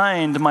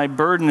kind, my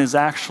burden is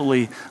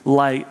actually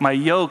light. My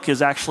yoke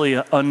is actually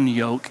an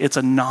unyoke. It's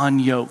a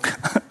non-yoke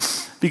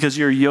because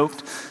you're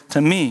yoked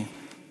to me.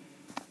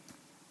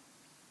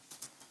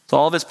 So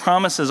all of his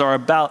promises are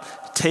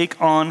about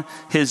take on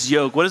his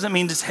yoke. What does it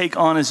mean to take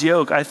on his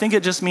yoke? I think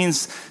it just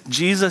means,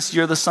 Jesus,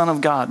 you're the Son of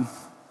God.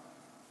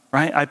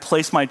 Right? I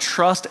place my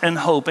trust and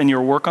hope in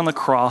your work on the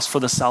cross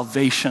for the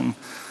salvation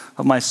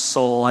of my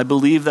soul. I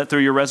believe that through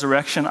your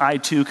resurrection, I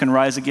too can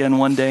rise again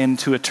one day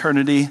into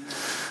eternity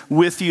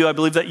with you. I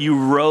believe that you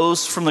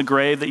rose from the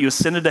grave, that you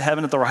ascended to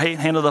heaven at the right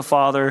hand of the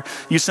Father.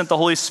 You sent the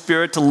Holy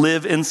Spirit to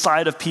live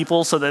inside of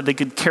people so that they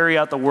could carry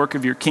out the work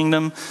of your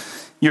kingdom.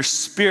 Your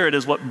Spirit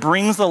is what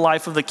brings the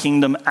life of the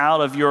kingdom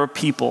out of your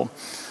people.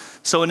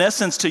 So in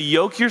essence, to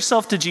yoke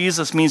yourself to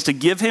Jesus means to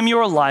give him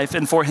your life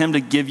and for him to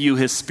give you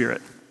his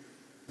Spirit.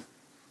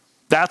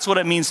 That's what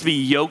it means to be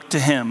yoked to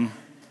him.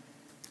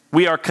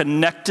 We are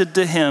connected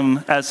to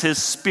him as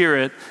his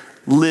Spirit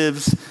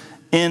lives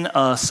in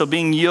us. So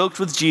being yoked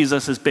with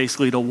Jesus is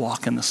basically to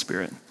walk in the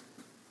Spirit.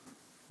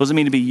 What does it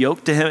mean to be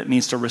yoked to him? It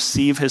means to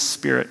receive his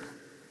Spirit.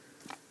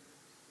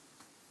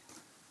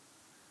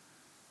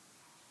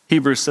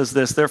 Hebrews says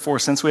this, therefore,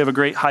 since we have a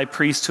great high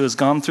priest who has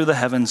gone through the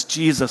heavens,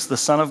 Jesus, the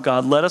Son of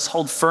God, let us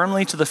hold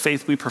firmly to the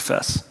faith we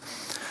profess.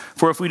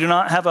 For if we do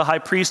not have a high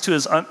priest who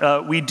is,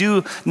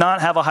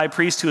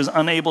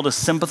 unable to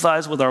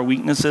sympathize with our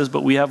weaknesses,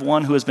 but we have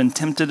one who has been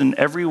tempted in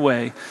every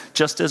way,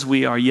 just as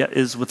we are, yet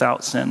is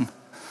without sin.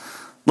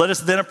 Let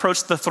us then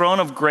approach the throne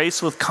of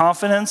grace with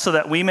confidence so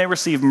that we may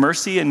receive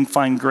mercy and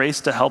find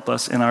grace to help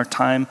us in our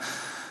time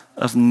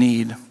of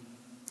need.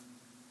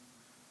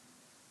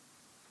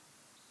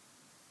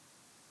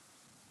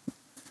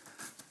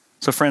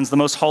 So friends, the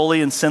most holy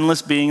and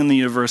sinless being in the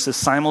universe is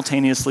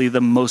simultaneously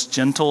the most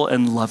gentle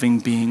and loving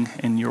being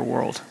in your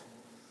world.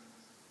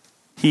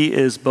 He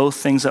is both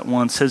things at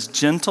once. His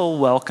gentle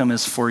welcome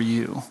is for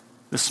you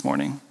this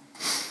morning.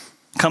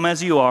 Come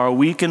as you are,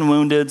 weak and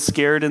wounded,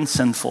 scared and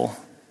sinful.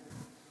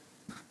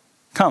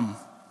 Come.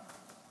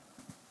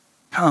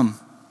 I'm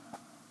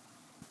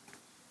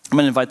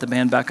going to invite the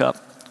band back up.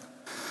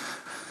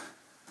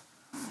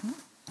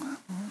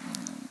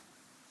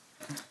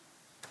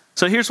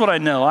 So here's what I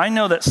know. I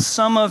know that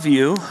some of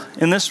you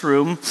in this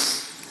room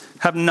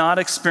have not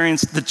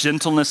experienced the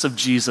gentleness of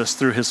Jesus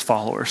through his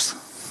followers.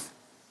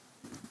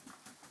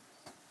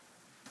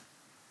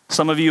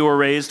 Some of you were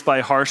raised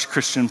by harsh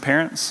Christian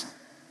parents,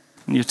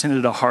 and you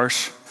attended a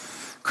harsh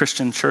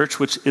Christian church,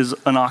 which is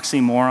an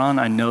oxymoron.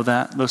 I know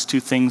that. Those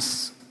two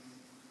things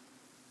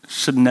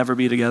should never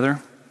be together.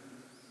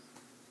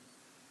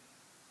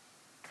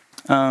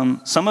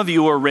 Some of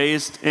you were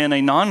raised in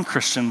a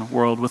non-Christian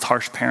world with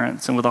harsh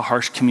parents and with a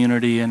harsh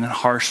community and in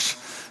harsh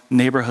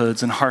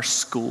neighborhoods and harsh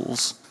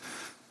schools,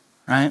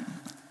 right?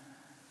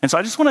 And so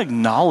I just want to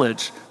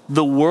acknowledge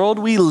the world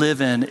we live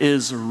in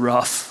is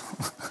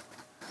rough.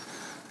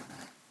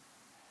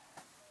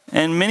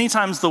 And many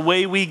times the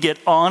way we get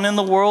on in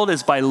the world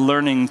is by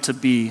learning to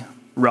be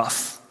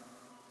rough.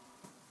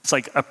 It's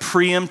like a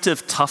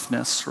preemptive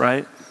toughness,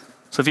 right?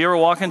 So if you ever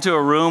walk into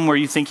a room where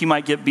you think you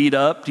might get beat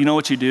up, do you know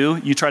what you do?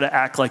 You try to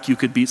act like you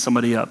could beat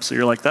somebody up. So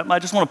you're like, I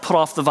just want to put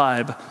off the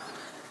vibe,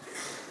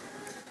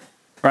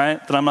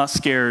 right? That I'm not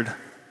scared.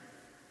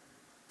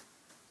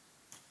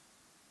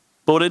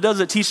 But what it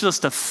does, it teaches us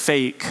to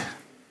fake,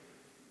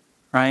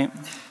 right?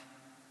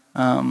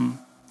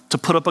 To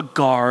put up a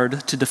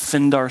guard, to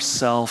defend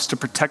ourselves, to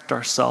protect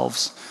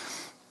ourselves.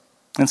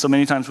 And so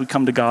many times we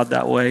come to God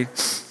that way.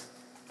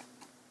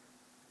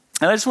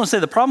 And I just want to say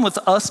the problem with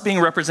us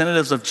being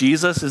representatives of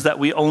Jesus is that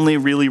we only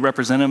really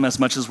represent him as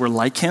much as we're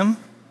like him.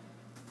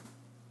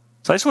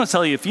 So I just want to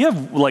tell you, if you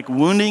have like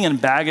wounding and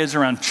baggage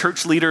around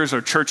church leaders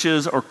or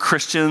churches or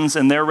Christians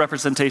and their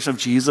representation of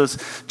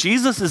Jesus,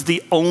 Jesus is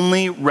the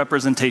only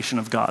representation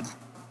of God.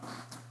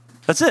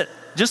 That's it,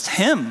 just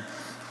him.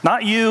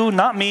 Not you,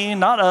 not me,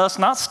 not us,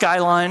 not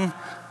Skyline.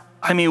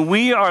 I mean,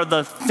 we are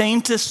the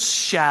faintest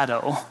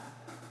shadow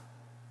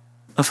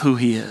of who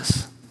he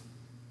is.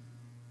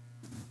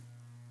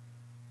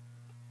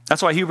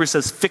 That's why Hebrews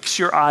says, fix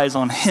your eyes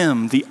on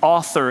him, the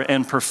author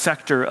and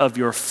perfecter of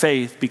your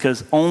faith,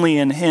 because only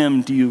in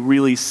him do you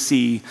really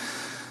see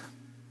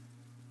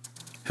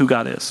who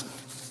God is.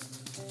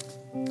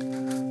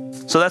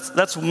 So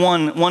that's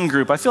one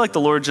group. I feel like the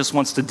Lord just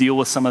wants to deal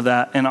with some of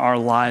that in our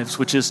lives,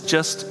 which is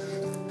just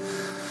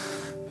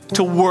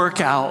to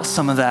work out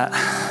some of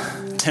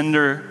that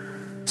tender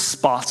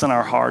spots in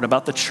our heart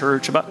about the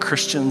church, about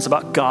Christians,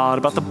 about God,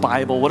 about the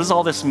Bible. What does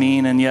all this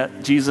mean? And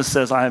yet Jesus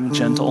says, I am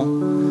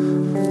gentle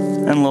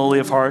and lowly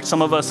of heart.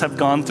 Some of us have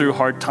gone through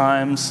hard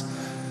times,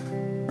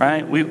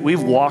 right?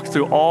 We've walked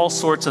through all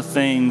sorts of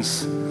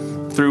things,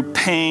 through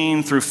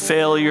pain, through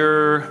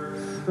failure.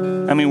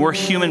 I mean, we're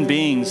human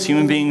beings.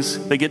 Human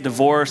beings, they get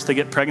divorced, they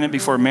get pregnant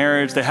before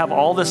marriage. They have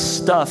all this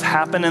stuff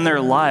happen in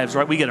their lives,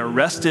 right? We get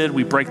arrested,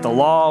 we break the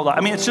law.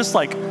 I mean, it's just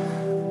like,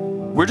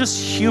 we're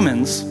just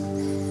humans.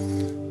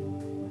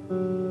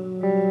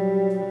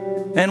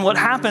 And what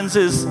happens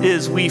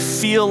is we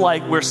feel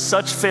like we're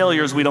such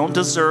failures, we don't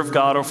deserve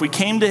God, or if we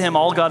came to him,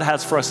 all God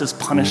has for us is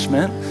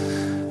punishment.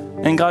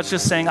 And God's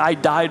just saying, I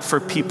died for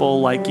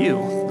people like you.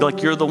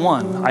 Like you're the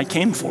one I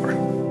came for.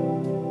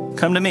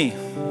 Come to me.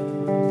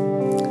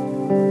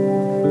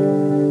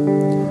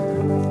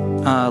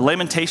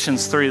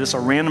 Lamentations 3, this is a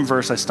random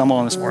verse I stumbled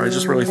on this morning. I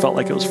just really felt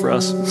like it was for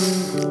us.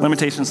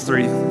 Lamentations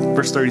 3,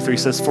 verse 33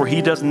 says, for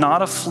he does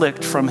not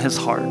afflict from his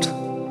heart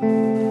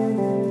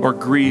or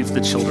grieve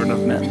the children of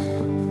men.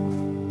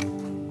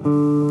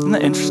 Isn't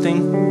that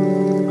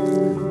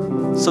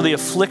interesting? So the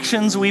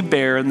afflictions we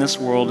bear in this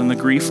world and the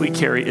grief we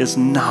carry is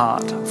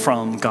not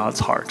from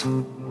God's heart. He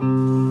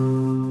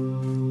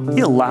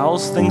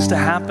allows things to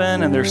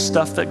happen and there's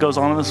stuff that goes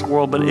on in this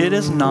world, but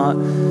it's not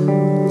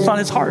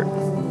his heart.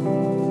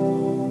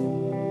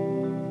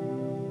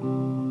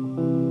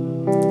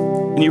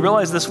 And you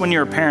realize this when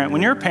you're a parent.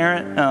 When you're a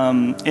parent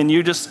and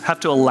you just have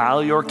to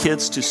allow your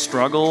kids to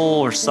struggle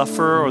or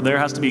suffer or there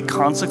has to be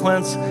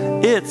consequence,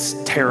 it's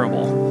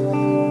terrible.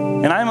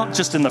 And I'm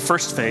just in the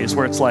first phase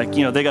where it's like,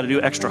 they got to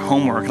do extra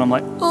homework. And I'm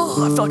like,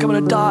 oh, I feel like I'm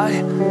going to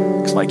die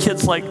because my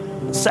kid's like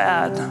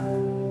sad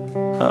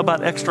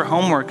about extra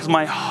homework. Because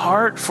my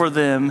heart for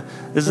them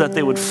is that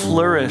they would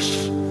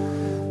flourish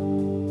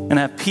and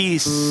have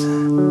peace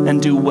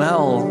and do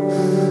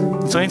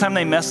well. So anytime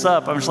they mess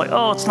up, I'm just like,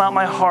 oh, it's not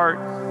my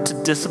heart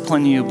to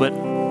discipline you, but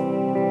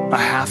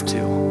I have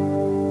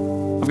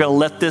to. I've got to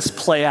let this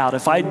play out.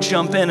 If I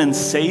jump in and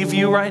save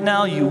you right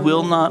now, you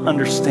will not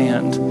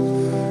understand.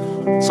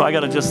 So I got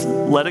to just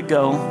let it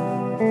go.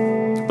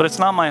 But it's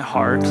not my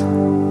heart.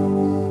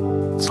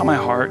 It's not my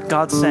heart.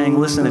 God's saying,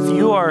 listen, if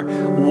you are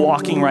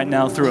walking right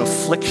now through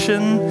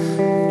affliction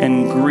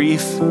and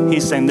grief,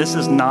 he's saying, this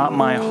is not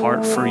my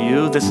heart for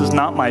you. This is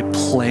not my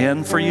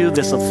plan for you,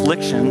 this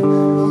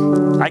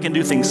affliction. I can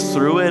do things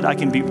through it. I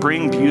can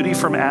bring beauty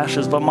from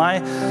ashes, but my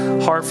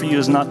heart for you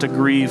is not to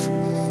grieve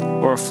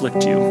or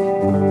afflict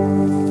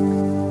you.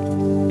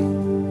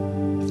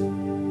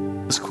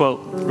 This quote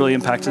really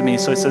impacted me.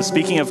 So it says,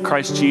 speaking of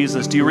Christ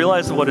Jesus, do you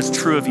realize what is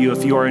true of you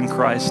if you are in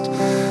Christ?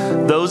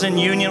 Those in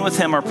union with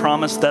him are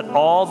promised that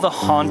all the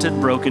haunted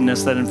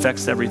brokenness that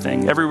infects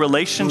everything, every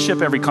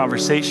relationship, every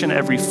conversation,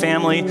 every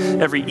family,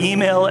 every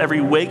email, every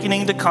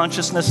awakening to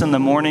consciousness in the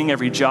morning,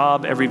 every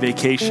job, every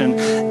vacation,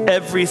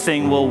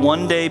 everything will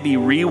one day be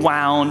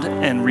rewound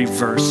and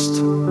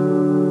reversed.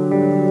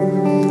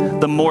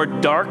 The more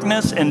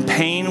darkness and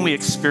pain we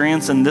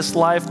experience in this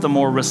life, the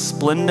more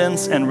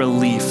resplendence and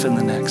relief in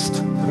the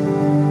next.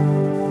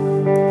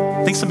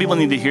 I think some people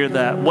need to hear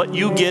that. What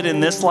you get in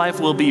this life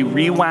will be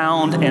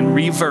rewound and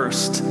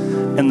reversed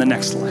in the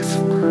next life.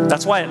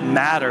 That's why it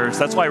matters.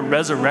 That's why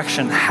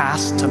resurrection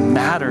has to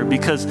matter,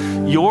 because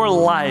your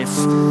life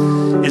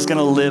is going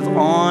to live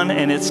on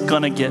and it's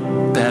going to get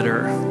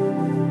better.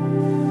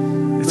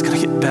 It's going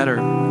to get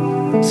better.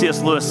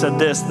 C.S. Lewis said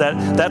this,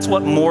 that's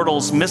what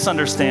mortals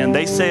misunderstand.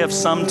 They say of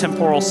some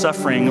temporal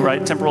suffering,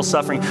 right? Temporal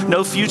suffering.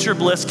 No future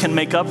bliss can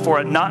make up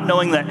for it, not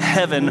knowing that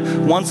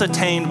heaven, once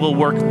attained, will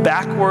work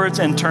backwards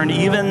and turn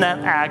even that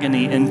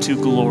agony into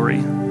glory.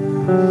 And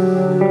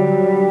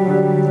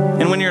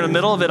when you're in the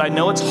middle of it, I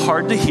know it's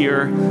hard to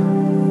hear,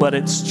 but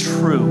it's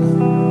true.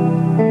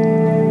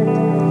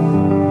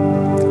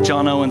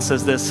 John Owen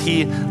says this,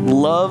 he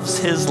loves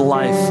his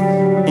life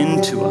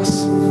into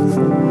us.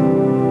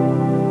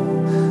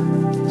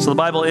 So the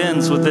Bible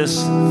ends with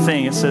this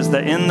thing. It says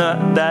that in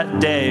that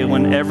day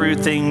when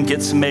everything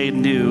gets made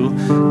new,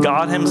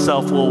 God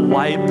himself will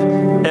wipe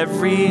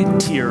every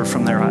tear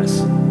from their eyes.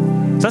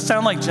 Does that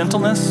sound like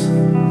gentleness?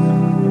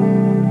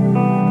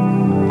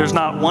 There's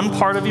not one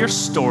part of your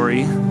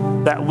story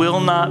that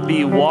will not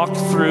be walked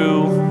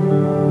through,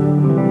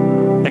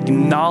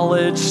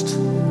 acknowledged,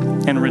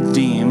 and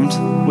redeemed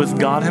with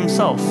God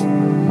himself.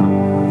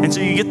 And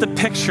so you get the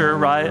picture,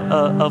 right,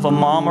 of a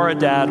mom or a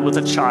dad with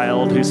a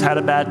child who's had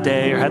a bad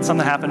day or had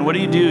something happen. What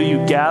do?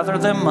 You gather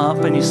them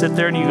up and you sit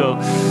there and you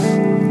go,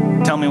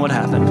 tell me what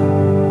happened,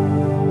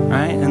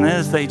 right? And then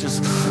as they what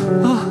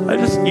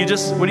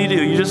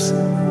do? You just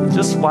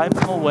wipe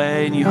them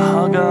away and you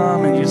hug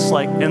them and you just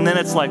and then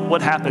it's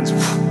what happens?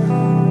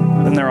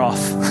 Then they're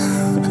off.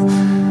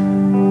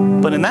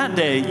 But in that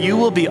day, you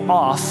will be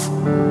off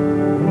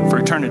for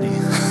eternity.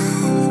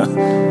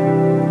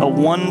 A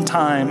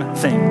one-time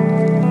thing.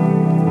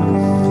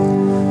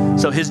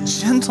 So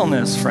his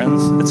gentleness,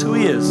 friends, it's who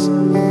he is.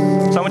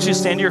 So I want you to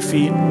stand to your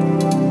feet,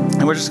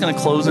 and we're just going to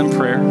close in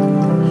prayer.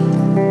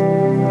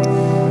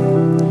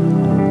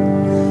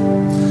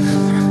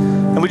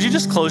 And would you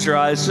just close your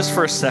eyes just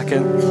for a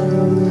second?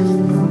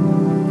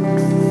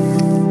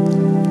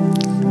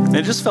 And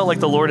it just felt like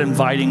the Lord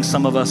inviting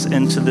some of us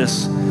into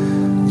this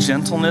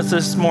gentleness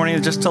this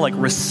morning, just to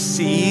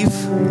receive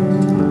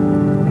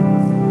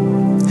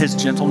his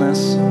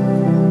gentleness.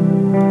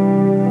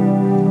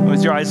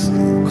 With your eyes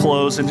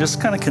closed and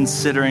just kind of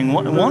considering,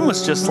 one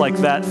was just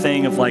that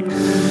thing of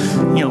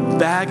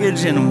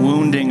baggage and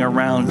wounding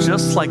around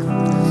just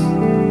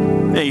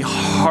a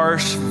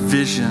harsh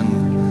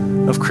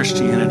vision of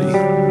Christianity.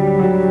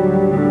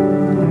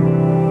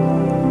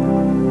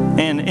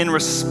 And in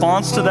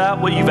response to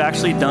that, what you've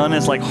actually done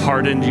is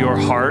hardened your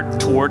heart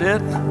toward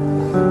it.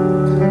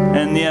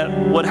 And yet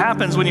what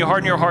happens when you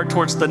harden your heart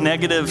towards the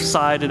negative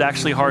side, it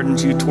actually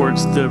hardens you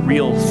towards the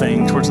real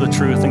thing, towards the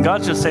truth. And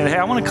God's just saying, hey,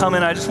 I want to come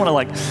in. I just want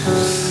to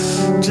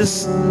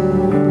just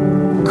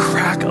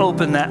crack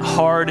open that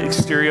hard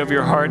exterior of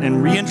your heart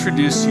and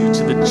reintroduce you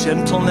to the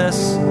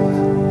gentleness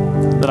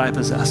that I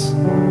possess.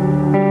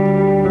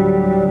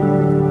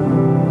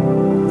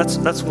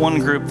 That's one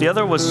group. The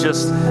other was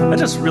I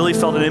just really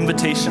felt an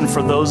invitation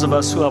for those of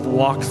us who have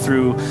walked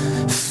through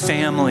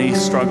family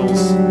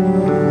struggles.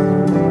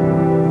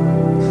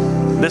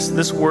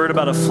 This word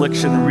about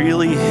affliction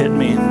really hit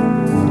me.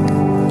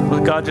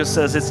 But God just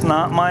says, it's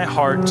not my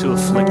heart to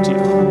afflict you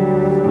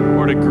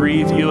or to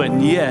grieve you,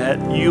 and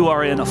yet you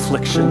are in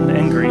affliction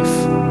and grief.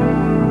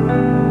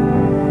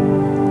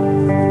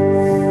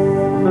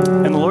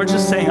 And the Lord's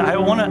just saying,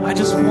 I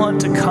just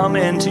want to come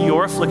into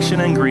your affliction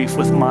and grief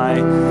with my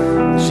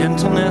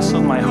gentleness,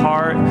 with my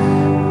heart,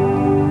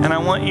 and I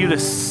want you to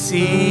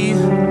see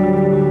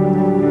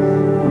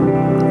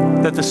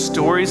that the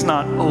story's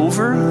not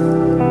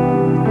over.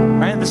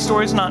 Right? The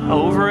story's not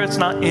over. It's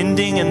not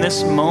ending in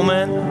this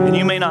moment. And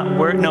you may not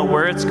know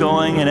where it's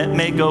going, and it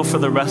may go for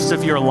the rest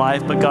of your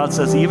life. But God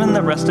says even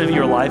the rest of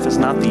your life is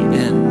not the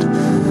end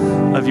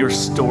of your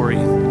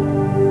story.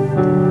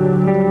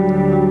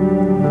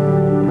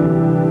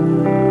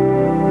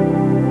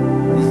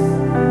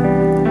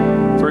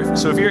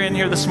 So if you're in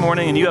here this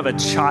morning and you have a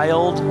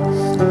child,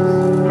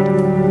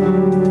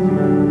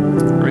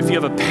 or if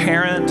you have a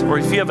parent, or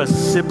if you have a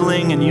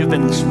sibling and you've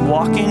been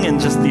walking in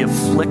just the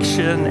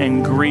affliction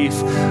and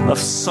grief of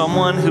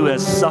someone who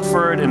has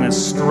suffered and is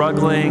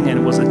struggling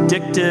and was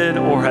addicted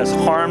or has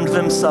harmed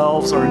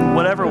themselves or in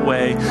whatever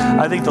way,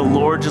 I think the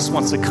Lord just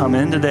wants to come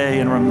in today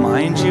and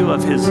remind you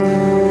of his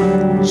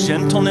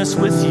gentleness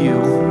with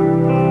you.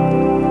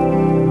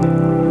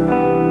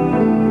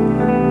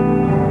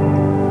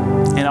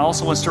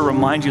 Also wants to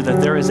remind you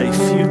that there is a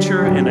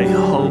future and a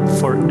hope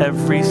for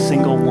every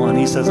single one.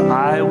 He says,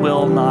 I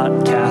will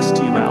not cast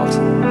you out.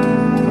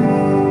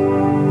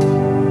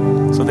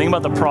 So think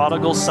about the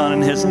prodigal son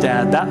and his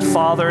dad. That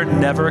father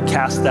never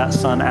cast that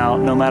son out,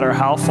 no matter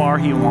how far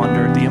he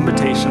wandered. The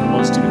invitation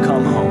was to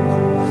come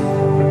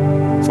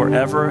home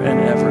forever and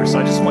ever. So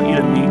I just want you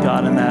to meet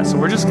God in that. So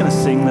we're just going to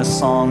sing this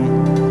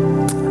song.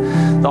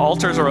 The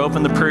altars are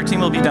open. The prayer team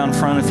will be down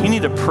front. If you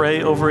need to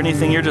pray over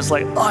anything, you're just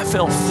I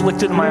feel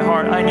afflicted in my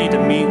heart. I need to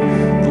meet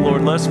the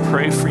Lord. Let's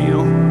pray for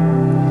you.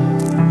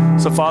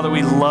 So, Father,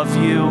 we love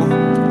you.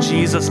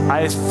 Jesus,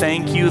 I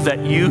thank you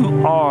that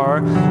you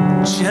are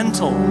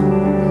gentle.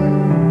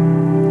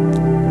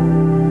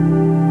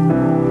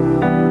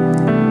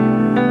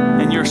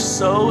 And you're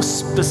so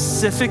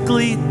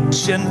specifically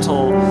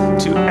gentle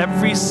to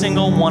every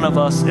single one of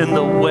us in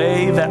the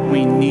way that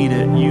we need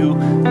it. You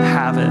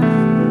have it.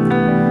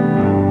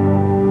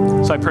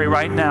 So I pray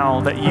right now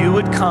that you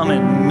would come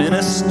and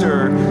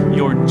minister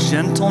your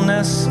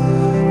gentleness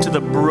to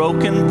the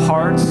broken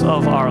parts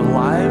of our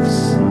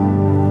lives.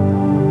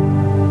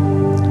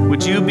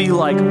 Would you be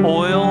like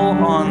oil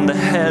on the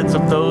heads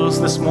of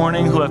those this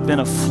morning who have been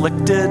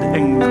afflicted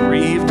and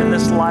grieved in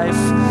this life,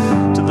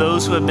 to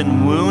those who have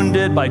been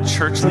wounded by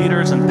church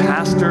leaders and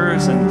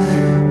pastors and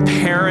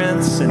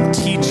parents and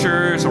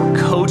teachers or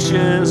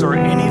coaches or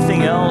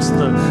anything else,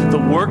 the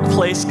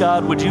workplace,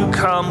 God, would you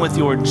come with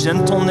your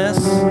gentleness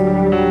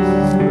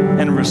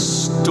and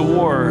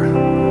restore?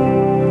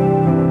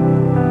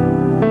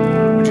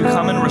 Would you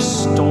come and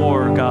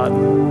restore, God?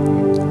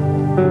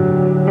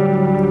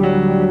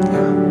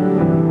 Yeah.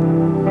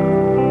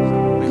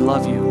 We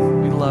love you.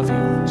 love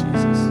you, Jesus.